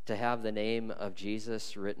to have the name of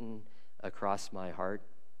Jesus written across my heart?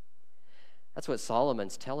 That's what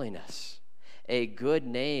Solomon's telling us. a good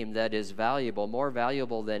name that is valuable, more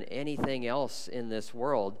valuable than anything else in this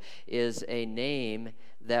world, is a name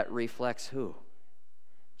that reflects who?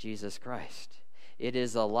 Jesus Christ. It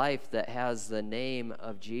is a life that has the name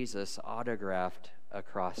of Jesus autographed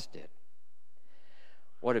across it.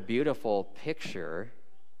 What a beautiful picture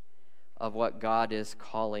of what God is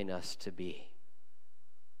calling us to be.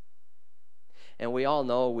 And we all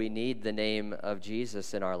know we need the name of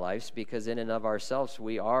Jesus in our lives, because in and of ourselves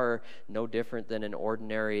we are no different than an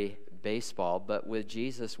ordinary baseball. But with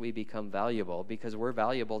Jesus we become valuable, because we're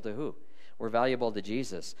valuable to who? We're valuable to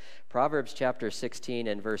Jesus. Proverbs chapter 16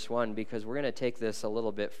 and verse 1, because we're going to take this a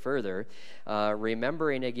little bit further,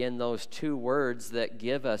 remembering again those two words that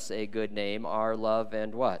give us a good name are love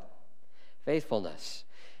and what? Faithfulness.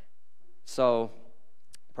 So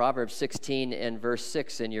Proverbs 16 and verse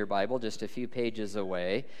 6 in your Bible, just a few pages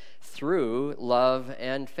away, through love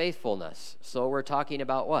and faithfulness. So we're talking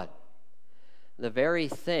about what? The very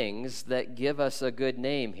things that give us a good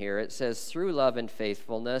name here. It says, through love and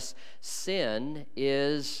faithfulness, sin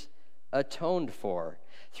is atoned for.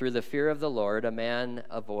 Through the fear of the Lord, a man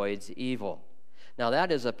avoids evil. Now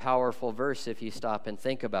that is a powerful verse if you stop and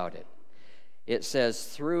think about it. It says,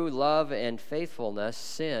 through love and faithfulness,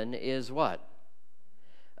 sin is what?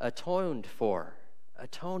 Atoned for.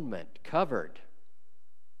 Atonement, covered.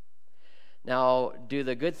 Now, do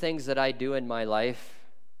the good things that I do in my life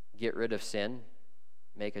get rid of sin?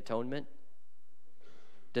 Make atonement?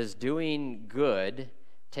 Does doing good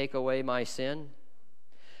take away my sin?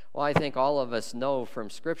 Well, I think all of us know from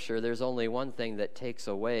Scripture there's only one thing that takes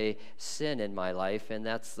away sin in my life, and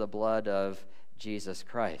that's the blood of Jesus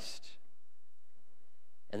Christ.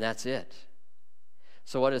 And that's it.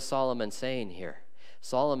 So what is Solomon saying here?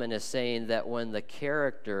 Solomon is saying that when the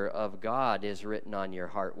character of God is written on your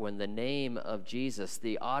heart, when the name of Jesus,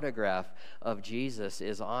 the autograph of Jesus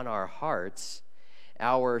is on our hearts,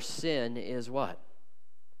 our sin is what?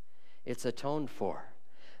 It's atoned for.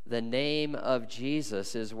 The name of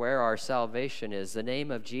Jesus is where our salvation is. The name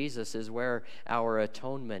of Jesus is where our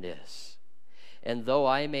atonement is. And though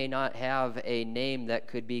I may not have a name that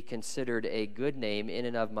could be considered a good name in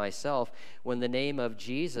and of myself, when the name of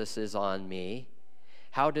Jesus is on me,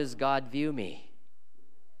 how does God view me?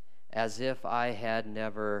 As if I had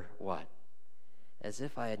never what? As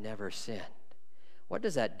if I had never sinned. What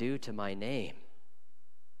does that do to my name?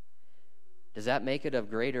 Does that make it of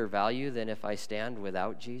greater value than if I stand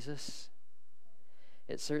without Jesus?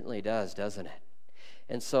 It certainly does, doesn't it?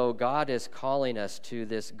 And so God is calling us to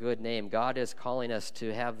this good name. God is calling us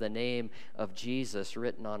to have the name of Jesus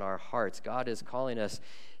written on our hearts. God is calling us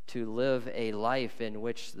to live a life in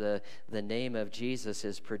which the name of Jesus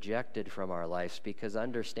is projected from our lives, because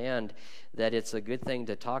understand that it's a good thing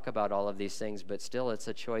to talk about all of these things, but still it's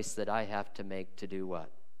a choice that I have to make to do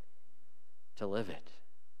what? To live it.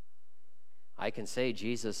 I can say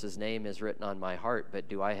Jesus' name is written on my heart, but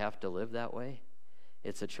do I have to live that way?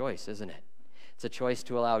 It's a choice, isn't it? It's a choice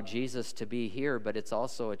to allow Jesus to be here, but it's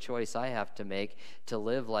also a choice I have to make to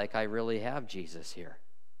live like I really have Jesus here.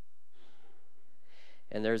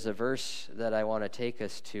 And there's a verse that I want to take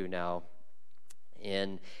us to now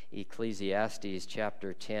in Ecclesiastes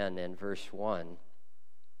chapter 10 and verse 1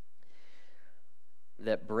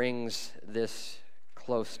 that brings this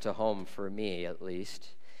close to home for me, at least,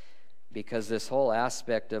 because this whole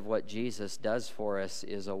aspect of what Jesus does for us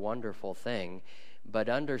is a wonderful thing, but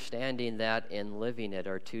understanding that and living it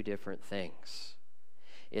are two different things.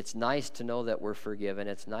 It's nice to know that we're forgiven.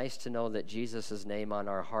 It's nice to know that Jesus' name on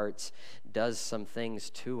our hearts does some things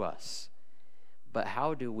to us. But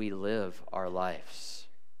how do we live our lives?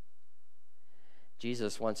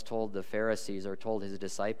 Jesus once told the Pharisees, or told his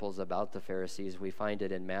disciples about the Pharisees, we find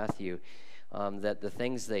it in Matthew, that the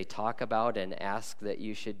things they talk about and ask that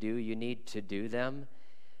you should do, you need to do them,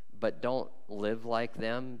 but don't live like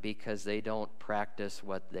them, because they don't practice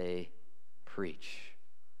what they preach.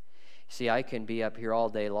 See, I can be up here all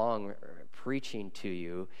day long preaching to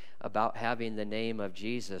you about having the name of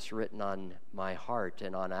Jesus written on my heart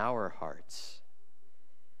and on our hearts.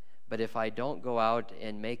 But if I don't go out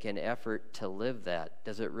and make an effort to live that,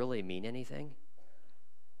 does it really mean anything?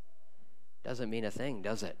 Doesn't mean a thing,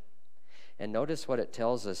 does it? And notice what it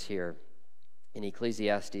tells us here in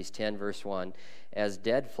Ecclesiastes 10 verse 1. As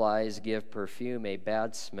dead flies give perfume a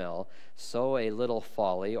bad smell, so a little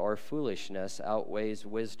folly or foolishness outweighs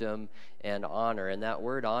wisdom and honor. And that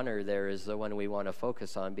word honor there is the one we want to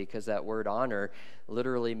focus on, because that word honor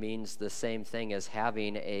literally means the same thing as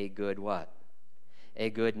having a good what? A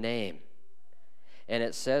good name. And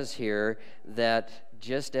it says here that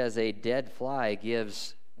just as a dead fly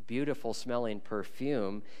gives beautiful smelling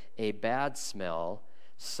perfume a bad smell,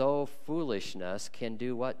 so foolishness can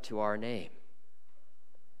do what to our name?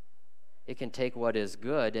 It can take what is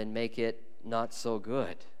good and make it not so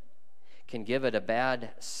good. Can give it a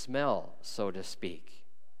bad smell, so to speak.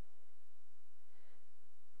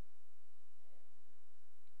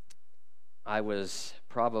 I was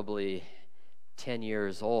probably 10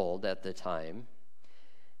 years old at the time,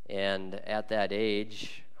 and at that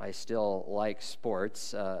age, I still like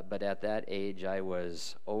sports, but at that age I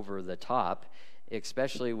was over the top,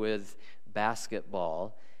 especially with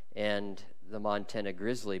basketball and the Montana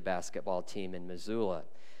Grizzly basketball team in Missoula.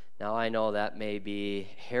 Now I know that may be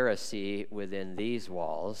heresy within these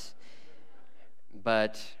walls,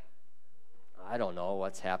 but I don't know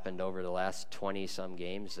what's happened over the last 20-some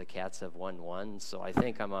games. The Cats have won one, so I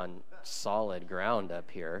think I'm on solid ground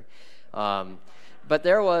up here. But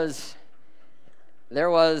there was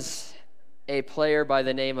a player by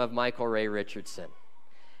the name of Michael Ray Richardson,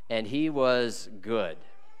 and he was good.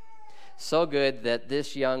 So good that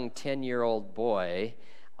this young 10-year-old boy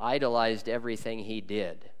idolized everything he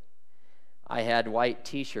did. I had white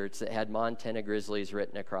T-shirts that had Montana Grizzlies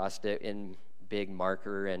written across it in big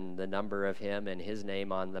marker and the number of him and his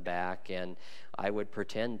name on the back, and I would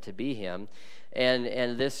pretend to be him.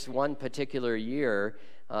 And this one particular year,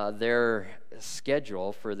 their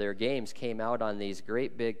schedule for their games came out on these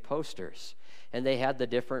great big posters. And they had the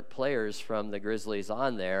different players from the Grizzlies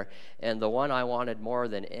on there. And the one I wanted more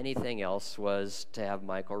than anything else was to have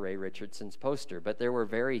Michael Ray Richardson's poster. But there were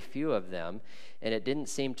very few of them. And it didn't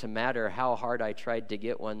seem to matter how hard I tried to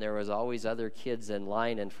get one. There was always other kids in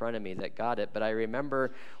line in front of me that got it. But I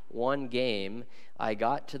remember one game, I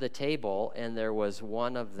got to the table and there was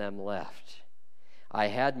one of them left. I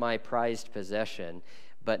had my prized possession.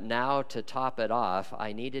 But now to top it off,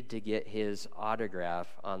 I needed to get his autograph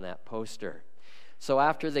on that poster. So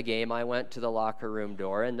after the game, I went to the locker room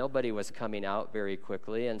door, and nobody was coming out very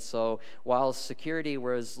quickly. And so while security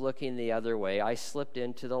was looking the other way, I slipped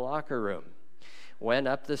into the locker room, went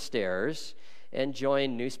up the stairs, and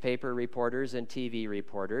joined newspaper reporters and TV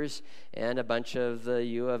reporters and a bunch of the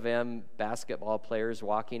U of M basketball players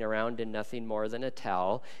walking around in nothing more than a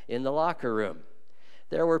towel in the locker room.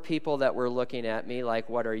 There were people that were looking at me like,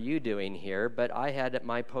 what are you doing here? But I had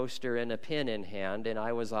my poster and a pen in hand, and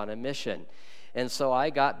I was on a mission. And so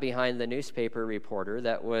I got behind the newspaper reporter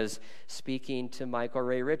that was speaking to Michael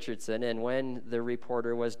Ray Richardson, and when the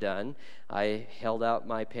reporter was done, I held out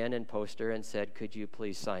my pen and poster and said, could you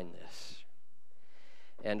please sign this?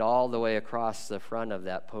 And all the way across the front of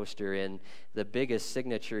that poster, in the biggest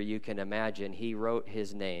signature you can imagine, he wrote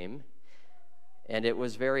his name, and it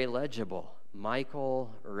was very legible,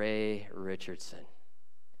 Michael Ray Richardson.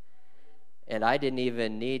 And I didn't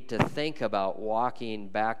even need to think about walking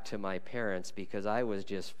back to my parents because I was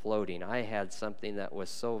just floating. I had something that was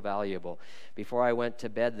so valuable. Before I went to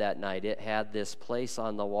bed that night, it had this place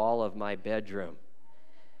on the wall of my bedroom.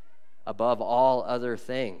 Above all other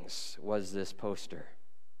things was this poster.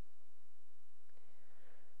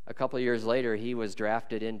 A couple years later, he was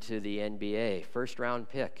drafted into the NBA, first-round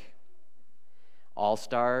pick.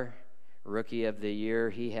 All-star, Rookie of the Year.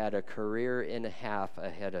 He had a career and a half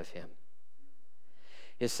ahead of him.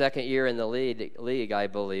 His second year in the league, I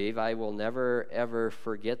believe, I will never, ever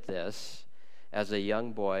forget this, as a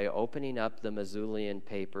young boy opening up the Missoulian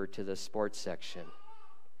paper to the sports section.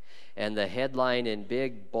 And the headline in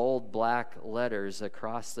big, bold, black letters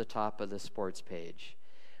across the top of the sports page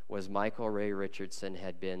was Michael Ray Richardson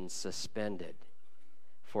had been suspended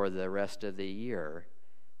for the rest of the year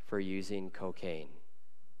for using cocaine.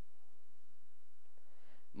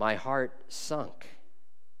 My heart sunk.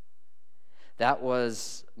 That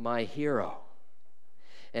was my hero.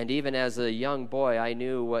 And even as a young boy, I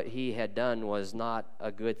knew what he had done was not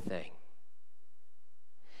a good thing.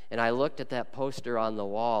 And I looked at that poster on the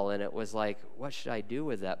wall, and it was like, what should I do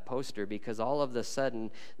with that poster? Because all of a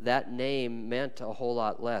sudden, that name meant a whole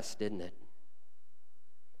lot less, didn't it?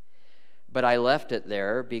 But I left it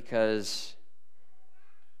there because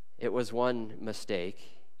it was one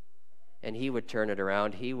mistake, and he would turn it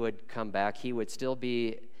around. He would come back. He would still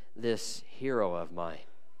be this hero of mine.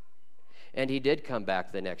 And he did come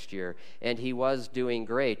back the next year, and he was doing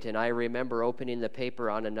great. And I remember opening the paper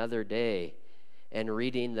on another day and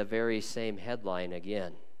reading the very same headline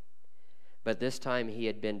again. But this time he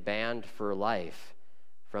had been banned for life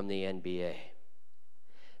from the NBA.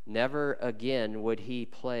 Never again would he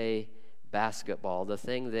play basketball, the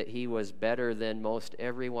thing that he was better than most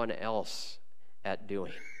everyone else at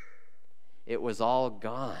doing. It was all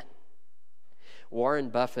gone. Warren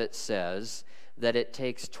Buffett says that it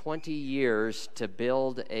takes 20 years to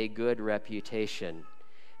build a good reputation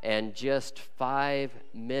and just 5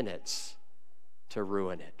 minutes to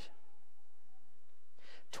ruin it.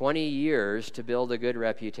 20 years to build a good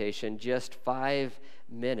reputation, just 5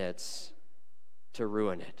 minutes to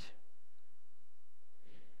ruin it.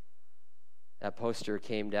 That poster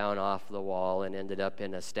came down off the wall and ended up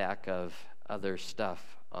in a stack of other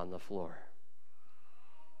stuff on the floor.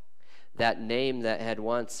 That name that had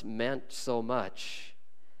once meant so much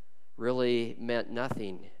really meant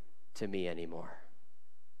nothing to me anymore.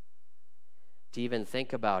 To even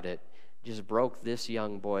think about it just broke this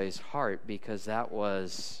young boy's heart, because that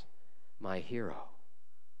was my hero.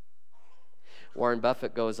 Warren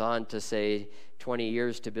Buffett goes on to say, 20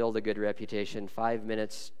 years to build a good reputation, 5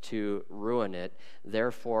 minutes to ruin it.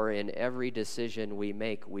 Therefore, in every decision we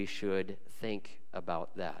make, we should think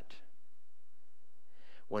about that.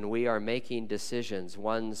 When we are making decisions,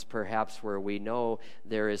 ones perhaps where we know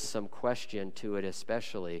there is some question to it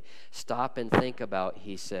especially, stop and think about,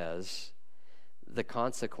 he says, the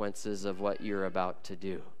consequences of what you're about to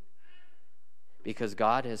do. Because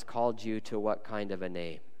God has called you to what kind of a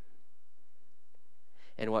name?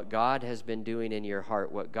 And what God has been doing in your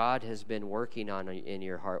heart, what God has been working on in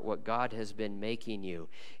your heart, what God has been making you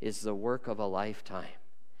is the work of a lifetime.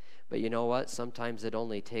 But you know what? Sometimes it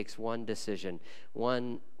only takes one decision,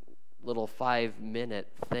 one little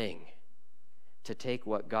 5-minute thing to take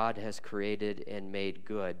what God has created and made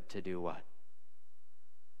good to do what?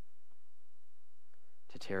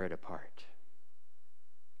 To tear it apart.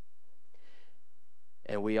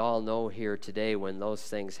 And we all know here today, when those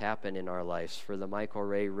things happen in our lives, for the Michael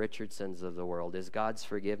Ray Richardsons of the world, is God's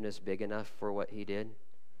forgiveness big enough for what he did?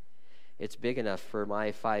 It's big enough for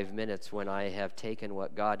my 5 minutes when I have taken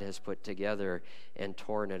what God has put together and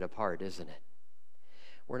torn it apart, isn't it?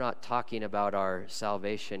 We're not talking about our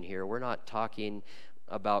salvation here. We're not talking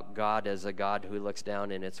about God as a God who looks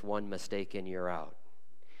down and it's one mistake and you're out.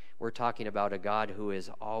 We're talking about a God who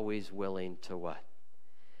is always willing to what?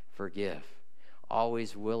 Forgive.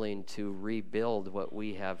 Always willing to rebuild what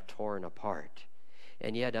we have torn apart.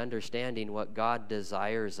 And yet understanding what God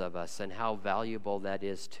desires of us and how valuable that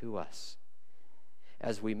is to us.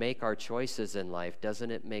 As we make our choices in life,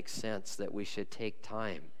 doesn't it make sense that we should take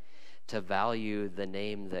time to value the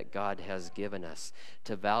name that God has given us,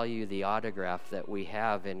 to value the autograph that we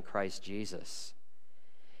have in Christ Jesus,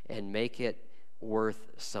 and make it worth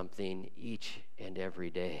something each and every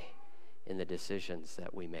day in the decisions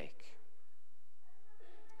that we make?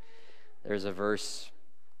 There's a verse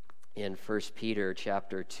in 1 Peter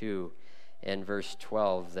chapter 2 and verse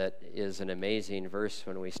 12 that is an amazing verse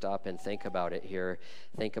when we stop and think about it here.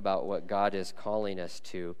 Think about what God is calling us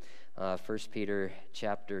to. 1 Peter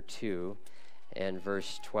chapter 2 and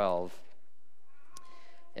verse 12.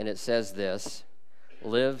 And it says this: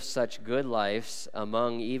 live such good lives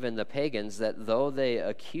among even the pagans, that though they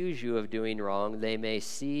accuse you of doing wrong, they may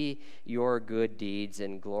see your good deeds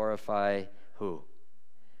and glorify who?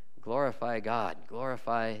 Glorify God,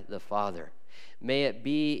 glorify the Father. May it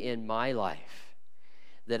be in my life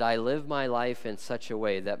that I live my life in such a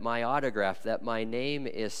way that my autograph, that my name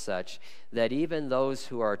is such that even those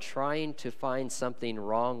who are trying to find something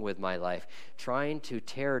wrong with my life, trying to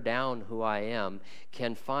tear down who I am,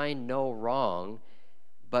 can find no wrong,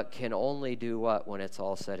 but can only do what when it's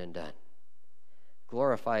all said and done?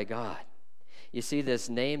 Glorify God. You see, this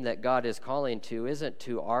name that God is calling to isn't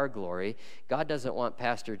to our glory. God doesn't want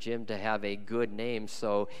Pastor Jim to have a good name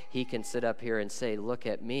so he can sit up here and say, look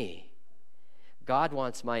at me. God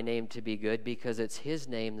wants my name to be good because it's his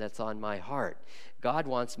name that's on my heart. God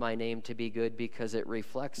wants my name to be good because it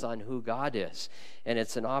reflects on who God is. And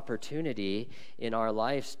it's an opportunity in our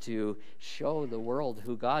lives to show the world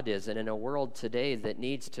who God is. And in a world today that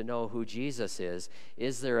needs to know who Jesus is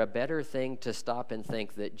there a better thing to stop and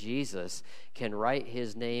think that Jesus can write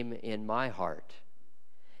his name in my heart?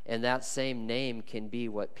 And that same name can be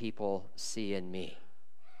what people see in me.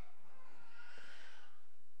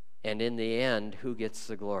 And in the end, who gets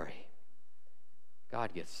the glory?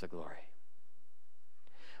 God gets the glory.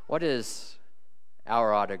 What is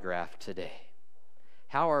our autograph today?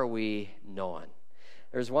 How are we known?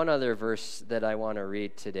 There's one other verse that I want to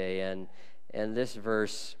read today, and this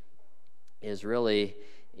verse is really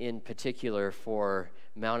in particular for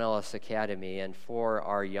Mount Ellis Academy and for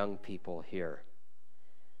our young people here.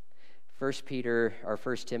 1 Timothy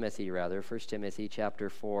chapter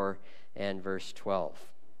 4 and verse 12.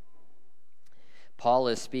 Paul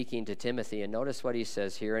is speaking to Timothy, and notice what he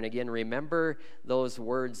says here. And again, remember those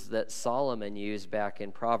words that Solomon used back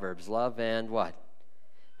in Proverbs: love and what?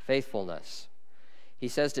 Faithfulness. He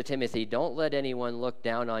says to Timothy, don't let anyone look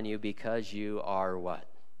down on you because you are what?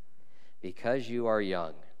 Because you are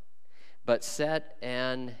young. But set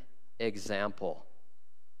an example.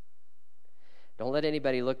 Don't let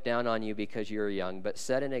anybody look down on you because you're young, but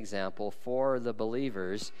set an example for the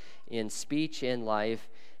believers in speech, in life,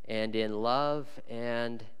 and in love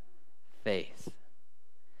and faith.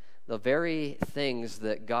 The very things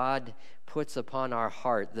that God puts upon our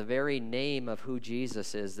heart, the very name of who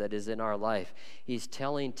Jesus is that is in our life. He's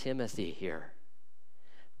telling Timothy here,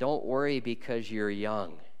 don't worry because you're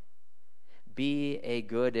young. Be a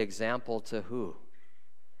good example to who?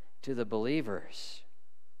 To the believers.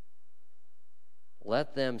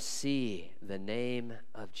 Let them see the name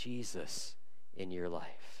of Jesus in your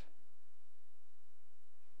life.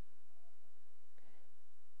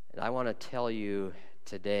 And I want to tell you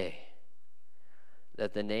today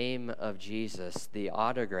that the name of Jesus, the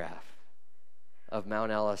autograph of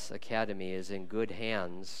Mount Ellis Academy, is in good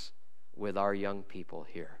hands with our young people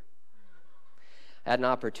here. I had an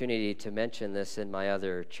opportunity to mention this in my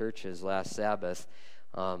other churches last Sabbath,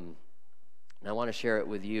 and I want to share it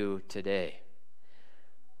with you today.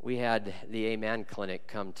 We had the Amen Clinic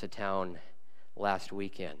come to town last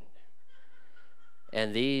weekend,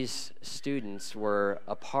 and these students were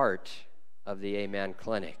a part of the Amen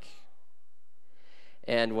Clinic.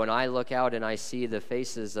 And when I look out and I see the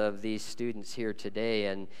faces of these students here today,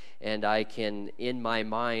 and I can, in my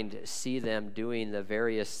mind, see them doing the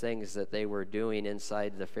various things that they were doing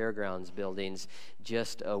inside the fairgrounds buildings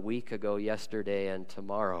just a week ago, yesterday, and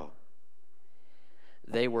tomorrow.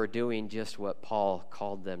 They were doing just what Paul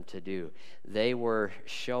called them to do. They were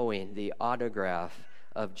showing the autograph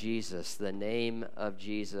of Jesus, the name of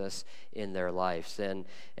Jesus in their lives.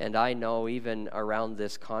 And I know even around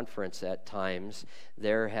this conference at times,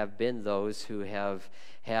 there have been those who have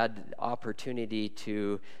had opportunity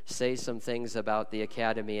to say some things about the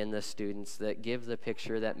academy and the students that give the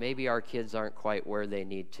picture that maybe our kids aren't quite where they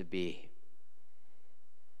need to be.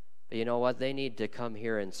 But you know what? They need to come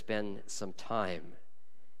here and spend some time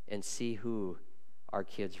and see who our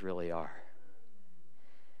kids really are.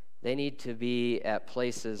 They need to be at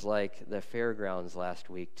places like the fairgrounds last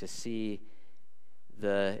week to see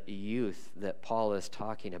the youth that Paul is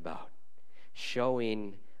talking about,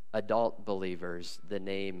 showing adult believers the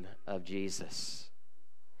name of Jesus.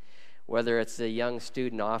 Whether it's a young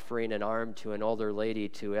student offering an arm to an older lady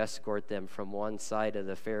to escort them from one side of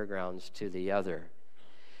the fairgrounds to the other,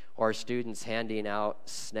 or students handing out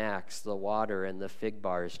snacks, the water and the fig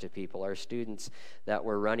bars to people, or students that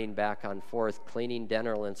were running back and forth, cleaning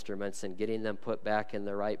dental instruments and getting them put back in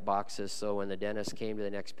the right boxes so when the dentist came to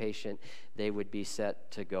the next patient, they would be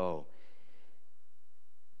set to go.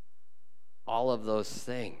 All of those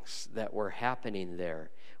things that were happening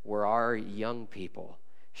there were our young people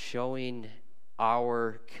showing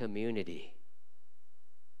our community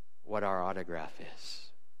what our autograph is.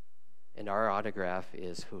 And our autograph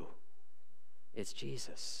is who? It's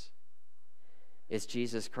Jesus. It's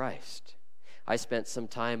Jesus Christ. I spent some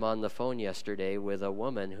time on the phone yesterday with a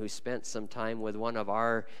woman who spent some time with one of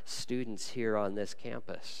our students here on this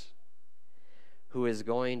campus, who is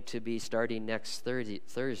going to be starting next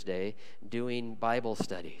Thursday doing Bible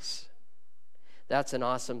studies. That's an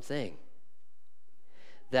awesome thing.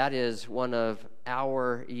 That is one of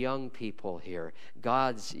our young people here,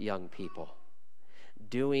 God's young people,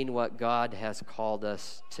 doing what God has called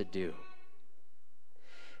us to do.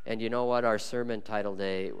 And you know what? Our sermon title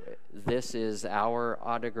today, this is our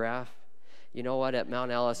autograph. You know what? At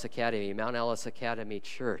Mount Ellis Academy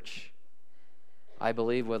Church, I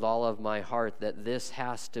believe with all of my heart that this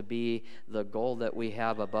has to be the goal that we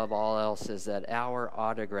have above all else, is that our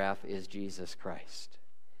autograph is Jesus Christ.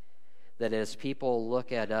 That as people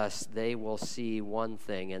look at us, they will see one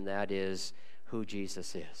thing, and that is who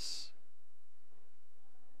Jesus is.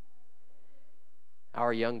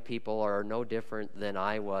 Our young people are no different than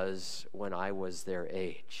I was when I was their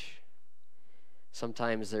age.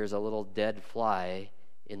 Sometimes there's a little dead fly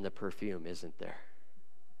in the perfume, isn't there?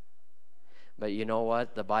 But you know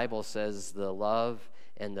what? The Bible says the love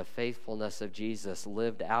and the faithfulness of Jesus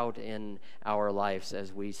lived out in our lives,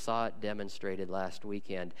 as we saw it demonstrated last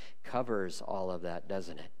weekend, covers all of that,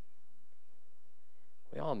 doesn't it?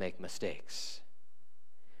 We all make mistakes.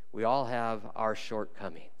 We all have our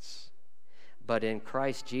shortcomings. But in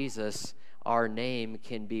Christ Jesus, our name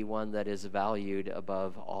can be one that is valued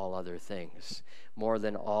above all other things, more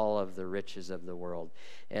than all of the riches of the world.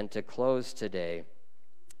 And to close today,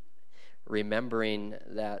 remembering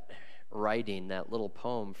that writing, that little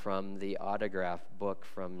poem from the autograph book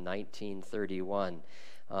from 1931,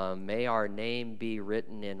 may our name be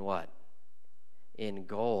written in what? In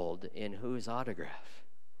gold. In whose autograph?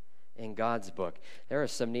 in God's book. There are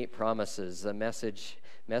some neat promises,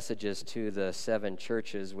 messages to the 7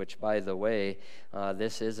 churches, which, by the way,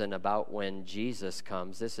 this isn't about when Jesus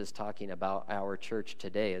comes. This is talking about our church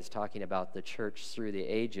today. It's talking about the church through the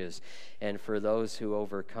ages and for those who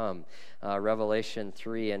overcome. Revelation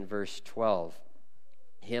 3 and verse 12.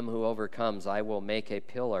 Him who overcomes, I will make a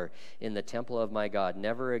pillar in the temple of my God.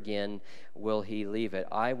 Never again will he leave it.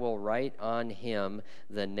 I will write on him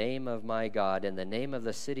the name of my God and the name of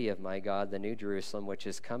the city of my God, the New Jerusalem, which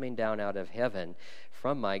is coming down out of heaven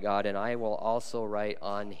from my God, and I will also write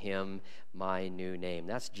on him my new name.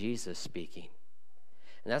 That's Jesus speaking.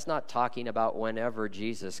 And that's not talking about whenever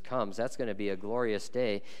Jesus comes. That's going to be a glorious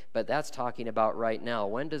day, but that's talking about right now.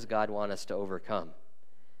 When does God want us to overcome?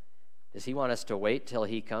 Does he want us to wait till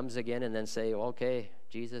he comes again and then say, okay,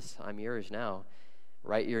 Jesus, I'm yours now.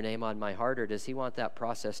 Write your name on my heart? Or does he want that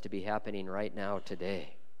process to be happening right now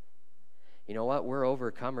today? You know what? We're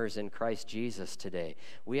overcomers in Christ Jesus today.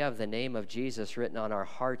 We have the name of Jesus written on our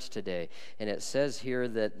hearts today. And it says here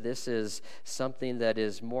that this is something that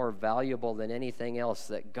is more valuable than anything else,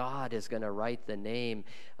 that God is going to write the name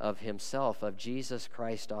of himself, of Jesus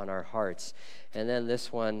Christ, on our hearts. And then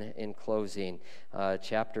this one in closing,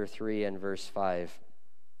 chapter 3 and verse 5.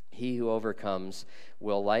 He who overcomes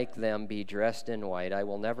will like them be dressed in white. I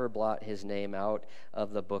will never blot his name out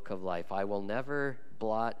of the book of life. I will never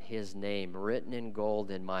blot his name written in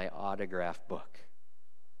gold in my autograph book.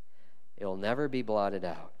 It will never be blotted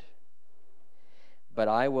out. But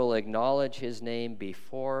I will acknowledge his name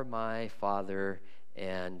before my Father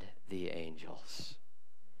and the angels.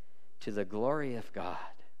 To the glory of God.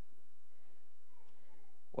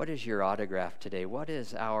 What is your autograph today? What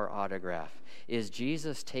is our autograph? Is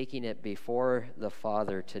Jesus taking it before the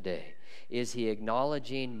Father today? Is he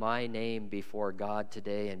acknowledging my name before God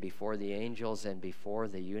today and before the angels and before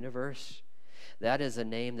the universe? That is a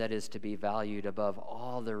name that is to be valued above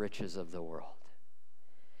all the riches of the world.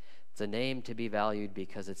 It's a name to be valued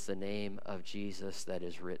because it's the name of Jesus that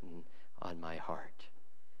is written on my heart.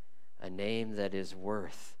 A name that is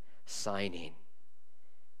worth signing.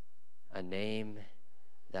 A name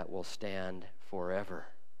that will stand forever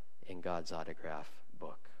in God's autograph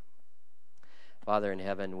book. Father in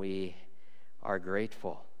heaven, we are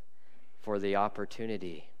grateful for the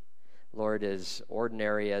opportunity. Lord, as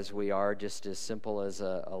ordinary as we are, just as simple as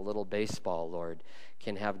a little baseball, Lord,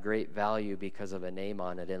 can have great value because of a name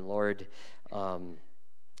on it. And Lord,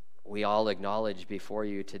 we all acknowledge before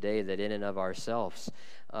you today that in and of ourselves,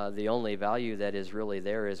 the only value that is really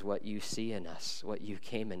there is what you see in us, what you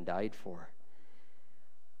came and died for.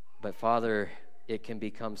 But Father, it can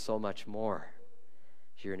become so much more.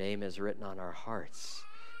 Your name is written on our hearts.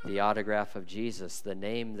 The autograph of Jesus, the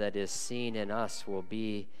name that is seen in us, will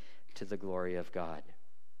be to the glory of God.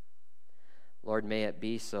 Lord, may it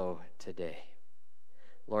be so today.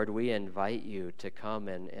 Lord, we invite you to come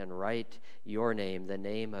and write your name, the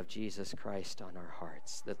name of Jesus Christ, on our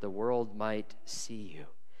hearts, that the world might see you,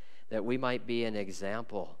 that we might be an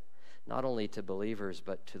example, not only to believers,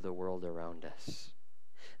 but to the world around us.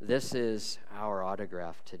 This is our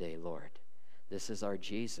autograph today, Lord. This is our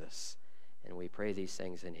Jesus, and we pray these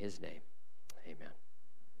things in his name. Amen.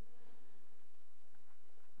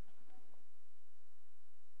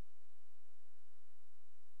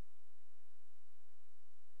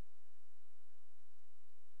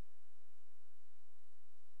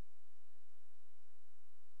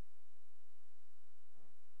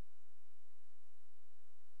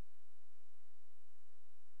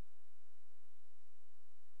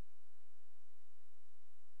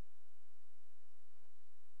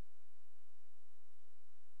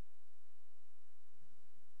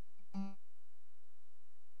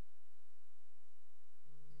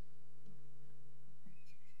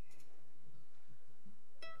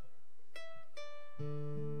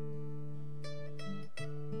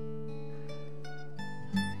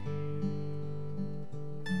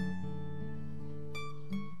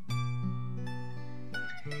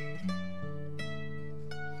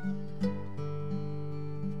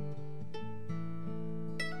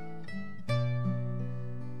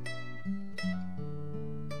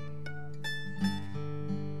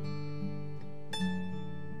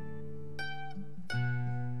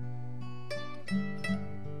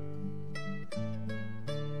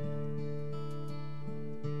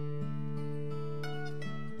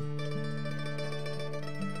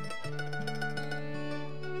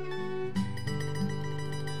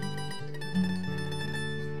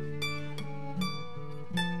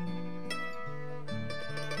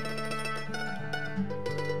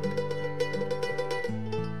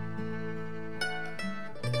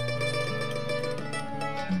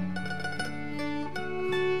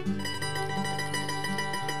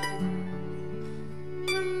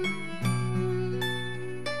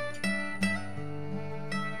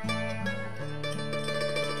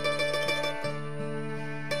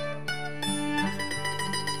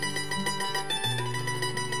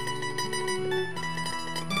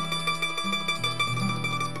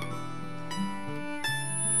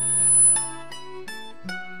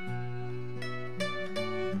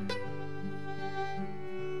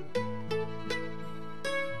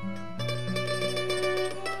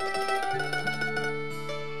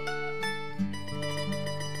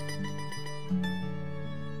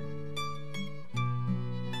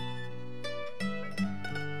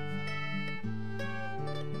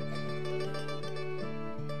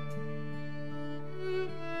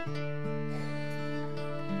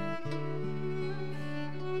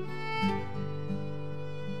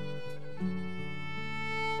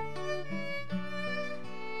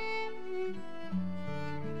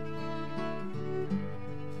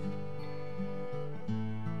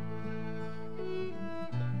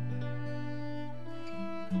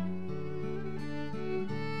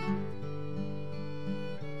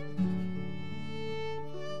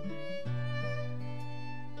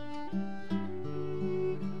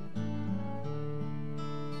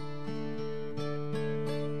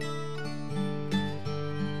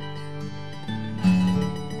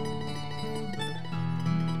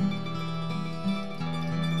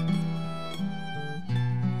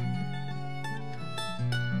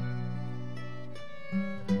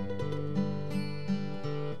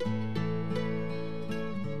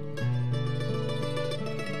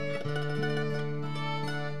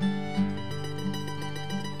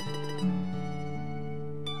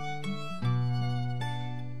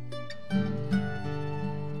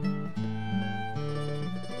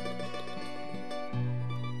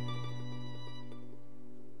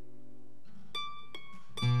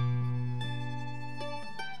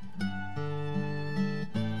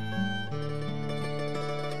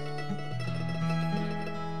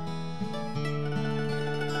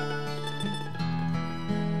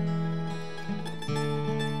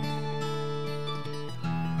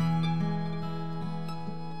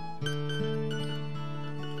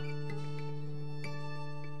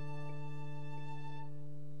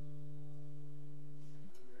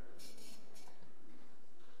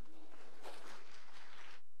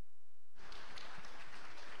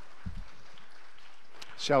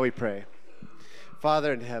 Shall we pray?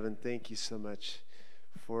 Father in heaven, thank you so much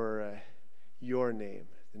for your name,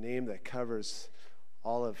 the name that covers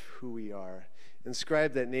all of who we are.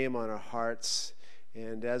 Inscribe that name on our hearts,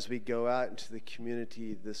 and as we go out into the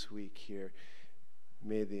community this week here,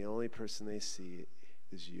 may the only person they see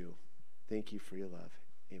is you. Thank you for your love.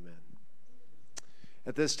 Amen.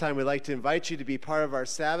 At this time, we'd like to invite you to be part of our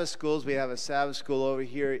Sabbath schools. We have a Sabbath school over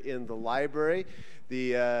here in the library.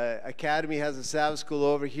 The Academy has a Sabbath school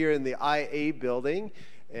over here in the IA building,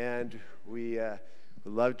 and we would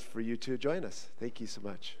love for you to join us. Thank you so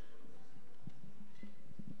much.